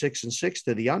better than 6-6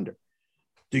 to the under.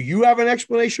 Do you have an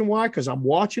explanation why? Because I'm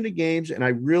watching the games, and I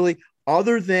really,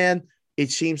 other than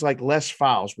it seems like less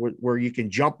fouls where you can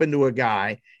jump into a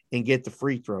guy and get the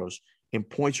free throws and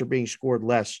points are being scored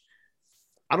less.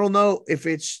 I don't know if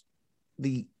it's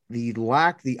the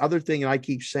lack. The other thing I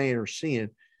keep saying or seeing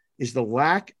is the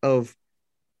lack of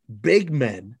big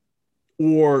men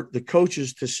or the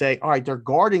coaches to say, all right, they're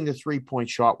guarding the 3-point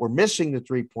shot. We're missing the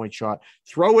 3-point shot.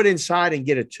 Throw it inside and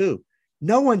get a 2.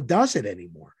 No one does it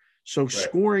anymore. So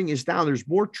scoring is down. There's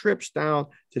more trips down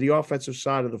to the offensive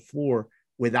side of the floor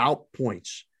without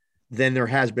points than there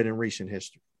has been in recent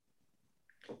history.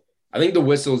 I think the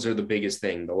whistles are the biggest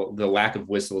thing. The lack of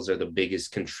whistles are the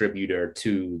biggest contributor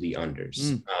to the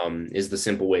unders, is the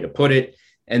simple way to put it.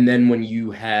 And then when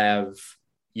you have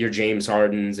your James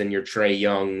Hardens and your Trae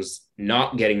Youngs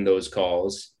not getting those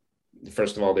calls,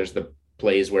 first of all, there's the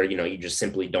plays where, you just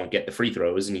simply don't get the free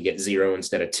throws and you get 0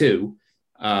 instead of 2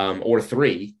 or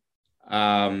 3.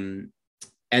 And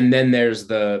then there's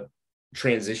the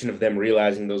transition of them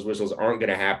realizing those whistles aren't going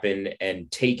to happen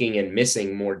and taking and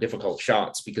missing more difficult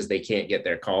shots because they can't get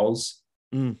their calls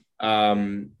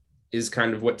is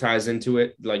kind of what ties into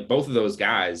it. Like both of those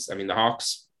guys, I mean, the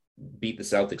Hawks beat the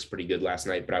Celtics pretty good last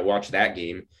night, but I watched that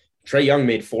game. Trae Young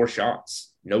made 4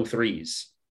 shots, no threes.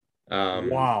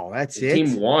 Wow, that's the it.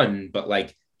 Team won,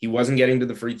 but he wasn't getting to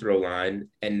the free throw line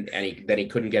and he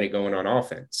couldn't get it going on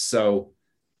offense. So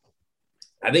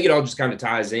I think it all just kind of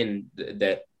ties in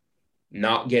that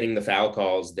not getting the foul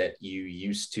calls that you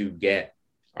used to get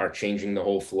are changing the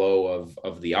whole flow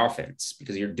of the offense,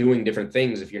 because you're doing different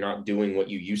things if you're not doing what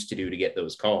you used to do to get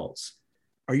those calls.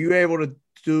 Are you able to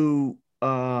do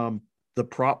the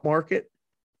prop market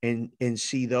and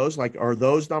see those? Are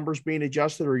those numbers being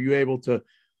adjusted, or are you able to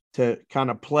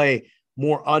kind of play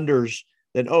more unders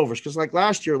than overs? Because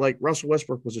last year, Russell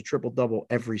Westbrook was a triple-double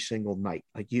every single night.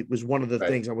 It was one of the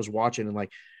things I was watching, and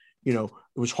it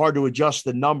was hard to adjust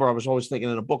the number. I was always thinking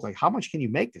in a book, how much can you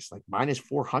make this? Minus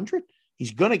 400?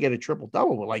 He's going to get a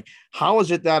triple-double. But how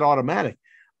is it that automatic?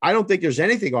 I don't think there's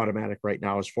anything automatic right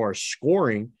now as far as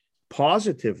scoring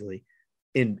positively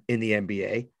in the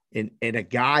NBA and a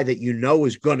guy that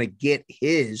is going to get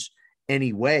his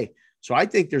anyway. So I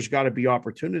think there's got to be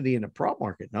opportunity in the prop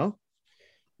market, no?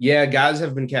 Yeah, guys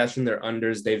have been cashing their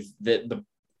unders. The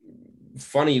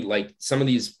funny, some of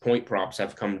these point props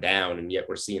have come down, and yet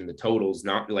we're seeing the totals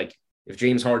not if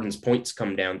James Harden's points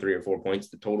come down 3 or 4 points,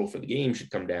 the total for the game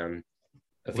should come down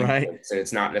a few points, and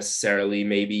it's not necessarily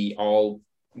maybe all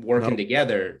working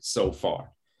together so far.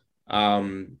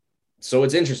 So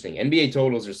it's interesting. NBA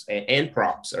totals and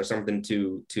props are something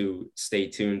to stay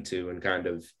tuned to and kind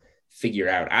of figure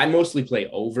out. I mostly play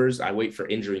overs. I wait for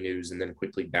injury news and then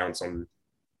quickly bounce on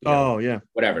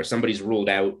whatever. Somebody's ruled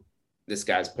out. This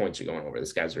guy's points are going over.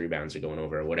 This guy's rebounds are going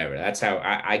over, or whatever. That's how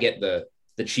I get the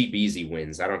cheap, easy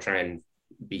wins. I don't try and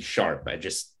be sharp. I'm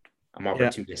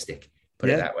opportunistic. Put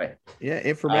it that way. Yeah,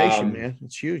 information, man.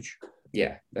 It's huge.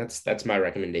 Yeah, that's my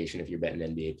recommendation if you're betting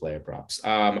NBA player props.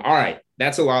 All right,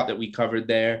 that's a lot that we covered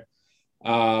there.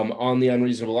 on the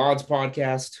Unreasonable Odds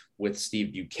podcast with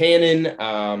Steve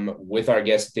Buchanan, with our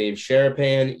guest Dave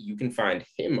Sharapan. You can find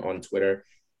him on Twitter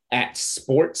at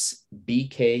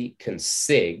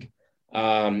SportsBKConsig.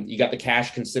 You got the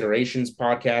Cash Considerations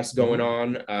podcast going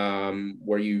on,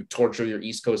 where you torture your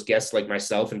East Coast guests like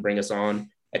myself and bring us on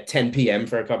at 10 p.m.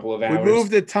 for a couple of hours. We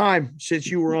moved the time since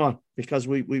you were on because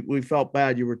we felt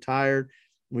bad. You were tired.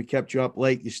 We kept you up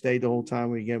late. You stayed the whole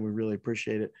time. We really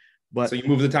appreciate it. But so you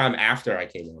moved the time after I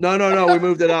came on. No. We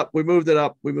moved it up. So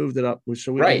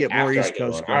we can get more East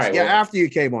Coast. Right, yeah, after you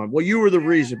came on. Well, you were the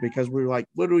reason because we were like,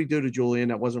 what do we do to Julian?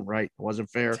 That wasn't right. It wasn't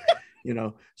fair.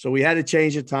 So we had to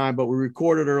change the time, but we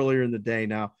recorded earlier in the day.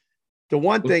 Now, the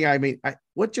one thing,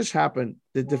 what just happened?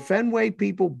 Did the Fenway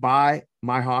people buy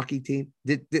my hockey team?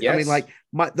 Yes.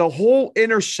 The whole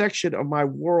intersection of my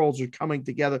worlds are coming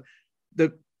together.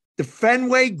 The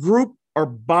Fenway group are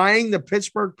buying the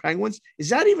Pittsburgh Penguins.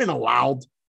 Is that even allowed?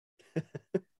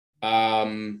 I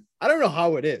don't know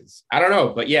how it is. I don't know,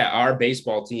 but yeah, our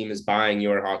baseball team is buying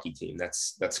your hockey team.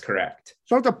 That's correct.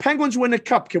 So if the Penguins win the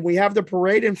cup, can we have the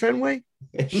parade in Fenway?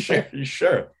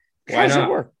 Sure. Why How does not?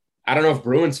 it work? I don't know if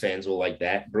Bruins fans will like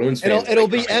that. Bruins fans. It'll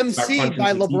be emceed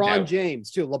by LeBron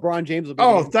James too. LeBron James will be.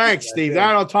 Oh, thanks, Steve.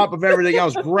 That on top of everything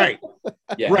else, great.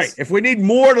 Yes. Great. If we need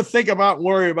more to think about and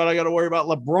worry about, I got to worry about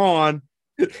LeBron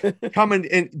coming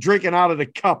and drinking out of the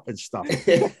cup and stuff.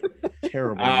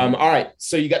 Terrible. All right.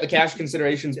 So you got the Cash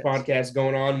Considerations podcast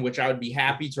going on, which I would be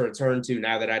happy to return to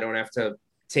now that I don't have to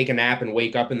take a nap and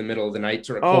wake up in the middle of the night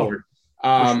to record.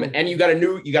 Sure. And you got a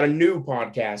new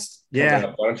podcast. Yeah.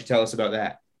 Up. Why don't you tell us about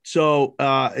that? So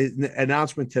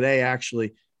announcement today,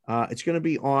 actually, it's going to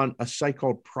be on a site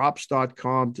called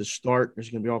props.com to start.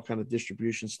 There's going to be all kind of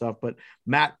distribution stuff, but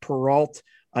Matt Perrault,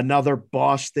 another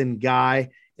Boston guy,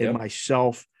 and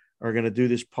myself are going to do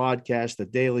this podcast, The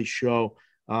Daily Show.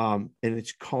 And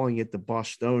it's calling it the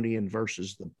Bostonian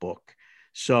versus the book.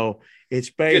 So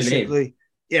it's basically,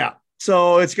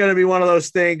 so it's going to be one of those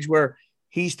things where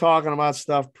he's talking about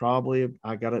stuff. Probably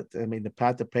the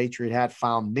Pat the Patriot hat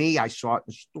found me. I saw it in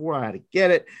the store. I had to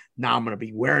get it. Now I'm going to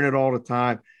be wearing it all the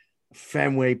time.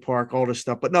 Fenway Park, all this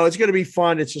stuff. But no, it's going to be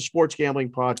fun. It's a sports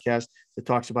gambling podcast that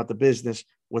talks about the business,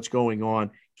 what's going on.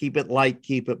 Keep it light,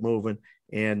 keep it moving.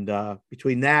 And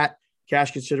between that,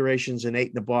 Cash Considerations, and 8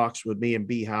 in the Box with me and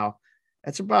B How.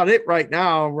 That's about it right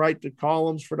now. Write the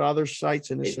columns for the other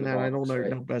sites and this and that. I don't know, right?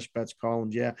 No best bets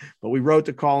columns, but we wrote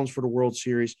the columns for the World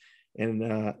Series, and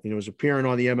it was appearing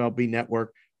on the MLB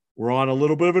Network. We're on a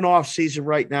little bit of an off season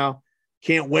right now.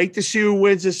 Can't wait to see who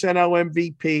wins this NL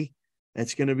MVP.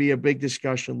 That's going to be a big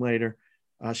discussion later.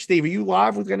 Steve, are you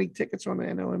live with any tickets on the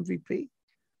NL MVP?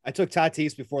 I took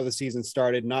Tatis before the season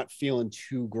started. Not feeling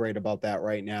too great about that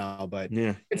right now, but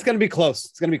it's going to be close.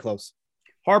 It's going to be close.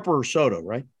 Harper or Soto,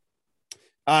 right?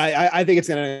 I think it's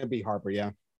going to be Harper.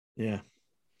 Yeah.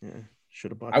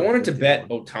 Should have bought. I wanted to bet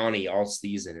Ohtani all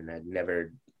season, and I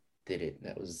never did it.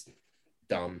 That was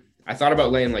dumb. I thought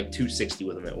about laying like 260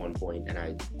 with him at one point, and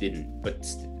I didn't. But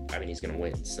he's going to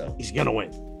win. So he's going to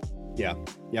win. Yeah.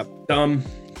 Yep. Dumb.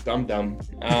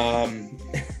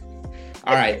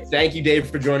 All right. Thank you,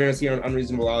 Dave, for joining us here on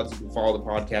Unreasonable Odds. You can follow the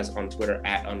podcast on Twitter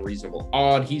at Unreasonable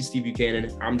Odd. He's Steve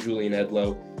Buchanan. I'm Julian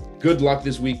Edlow. Good luck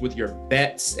this week with your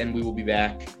bets, and we will be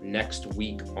back next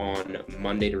week on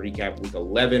Monday to recap Week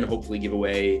 11. Hopefully give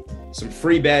away some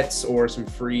free bets or some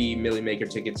free Millie Maker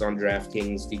tickets on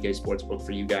DraftKings, DK Sportsbook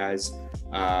for you guys.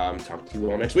 Talk to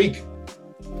you all next week.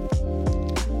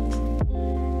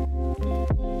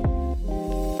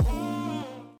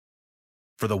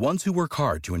 For the ones who work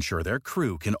hard to ensure their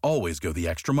crew can always go the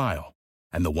extra mile,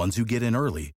 and the ones who get in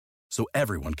early so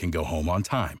everyone can go home on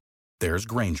time, there's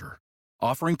Grainger,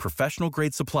 offering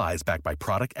professional-grade supplies backed by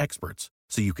product experts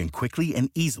so you can quickly and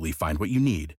easily find what you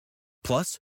need.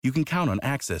 Plus, you can count on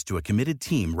access to a committed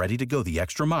team ready to go the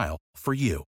extra mile for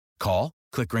you. Call,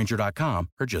 click Grainger.com,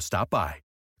 or just stop by.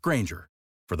 Grainger,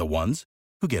 for the ones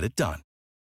who get it done.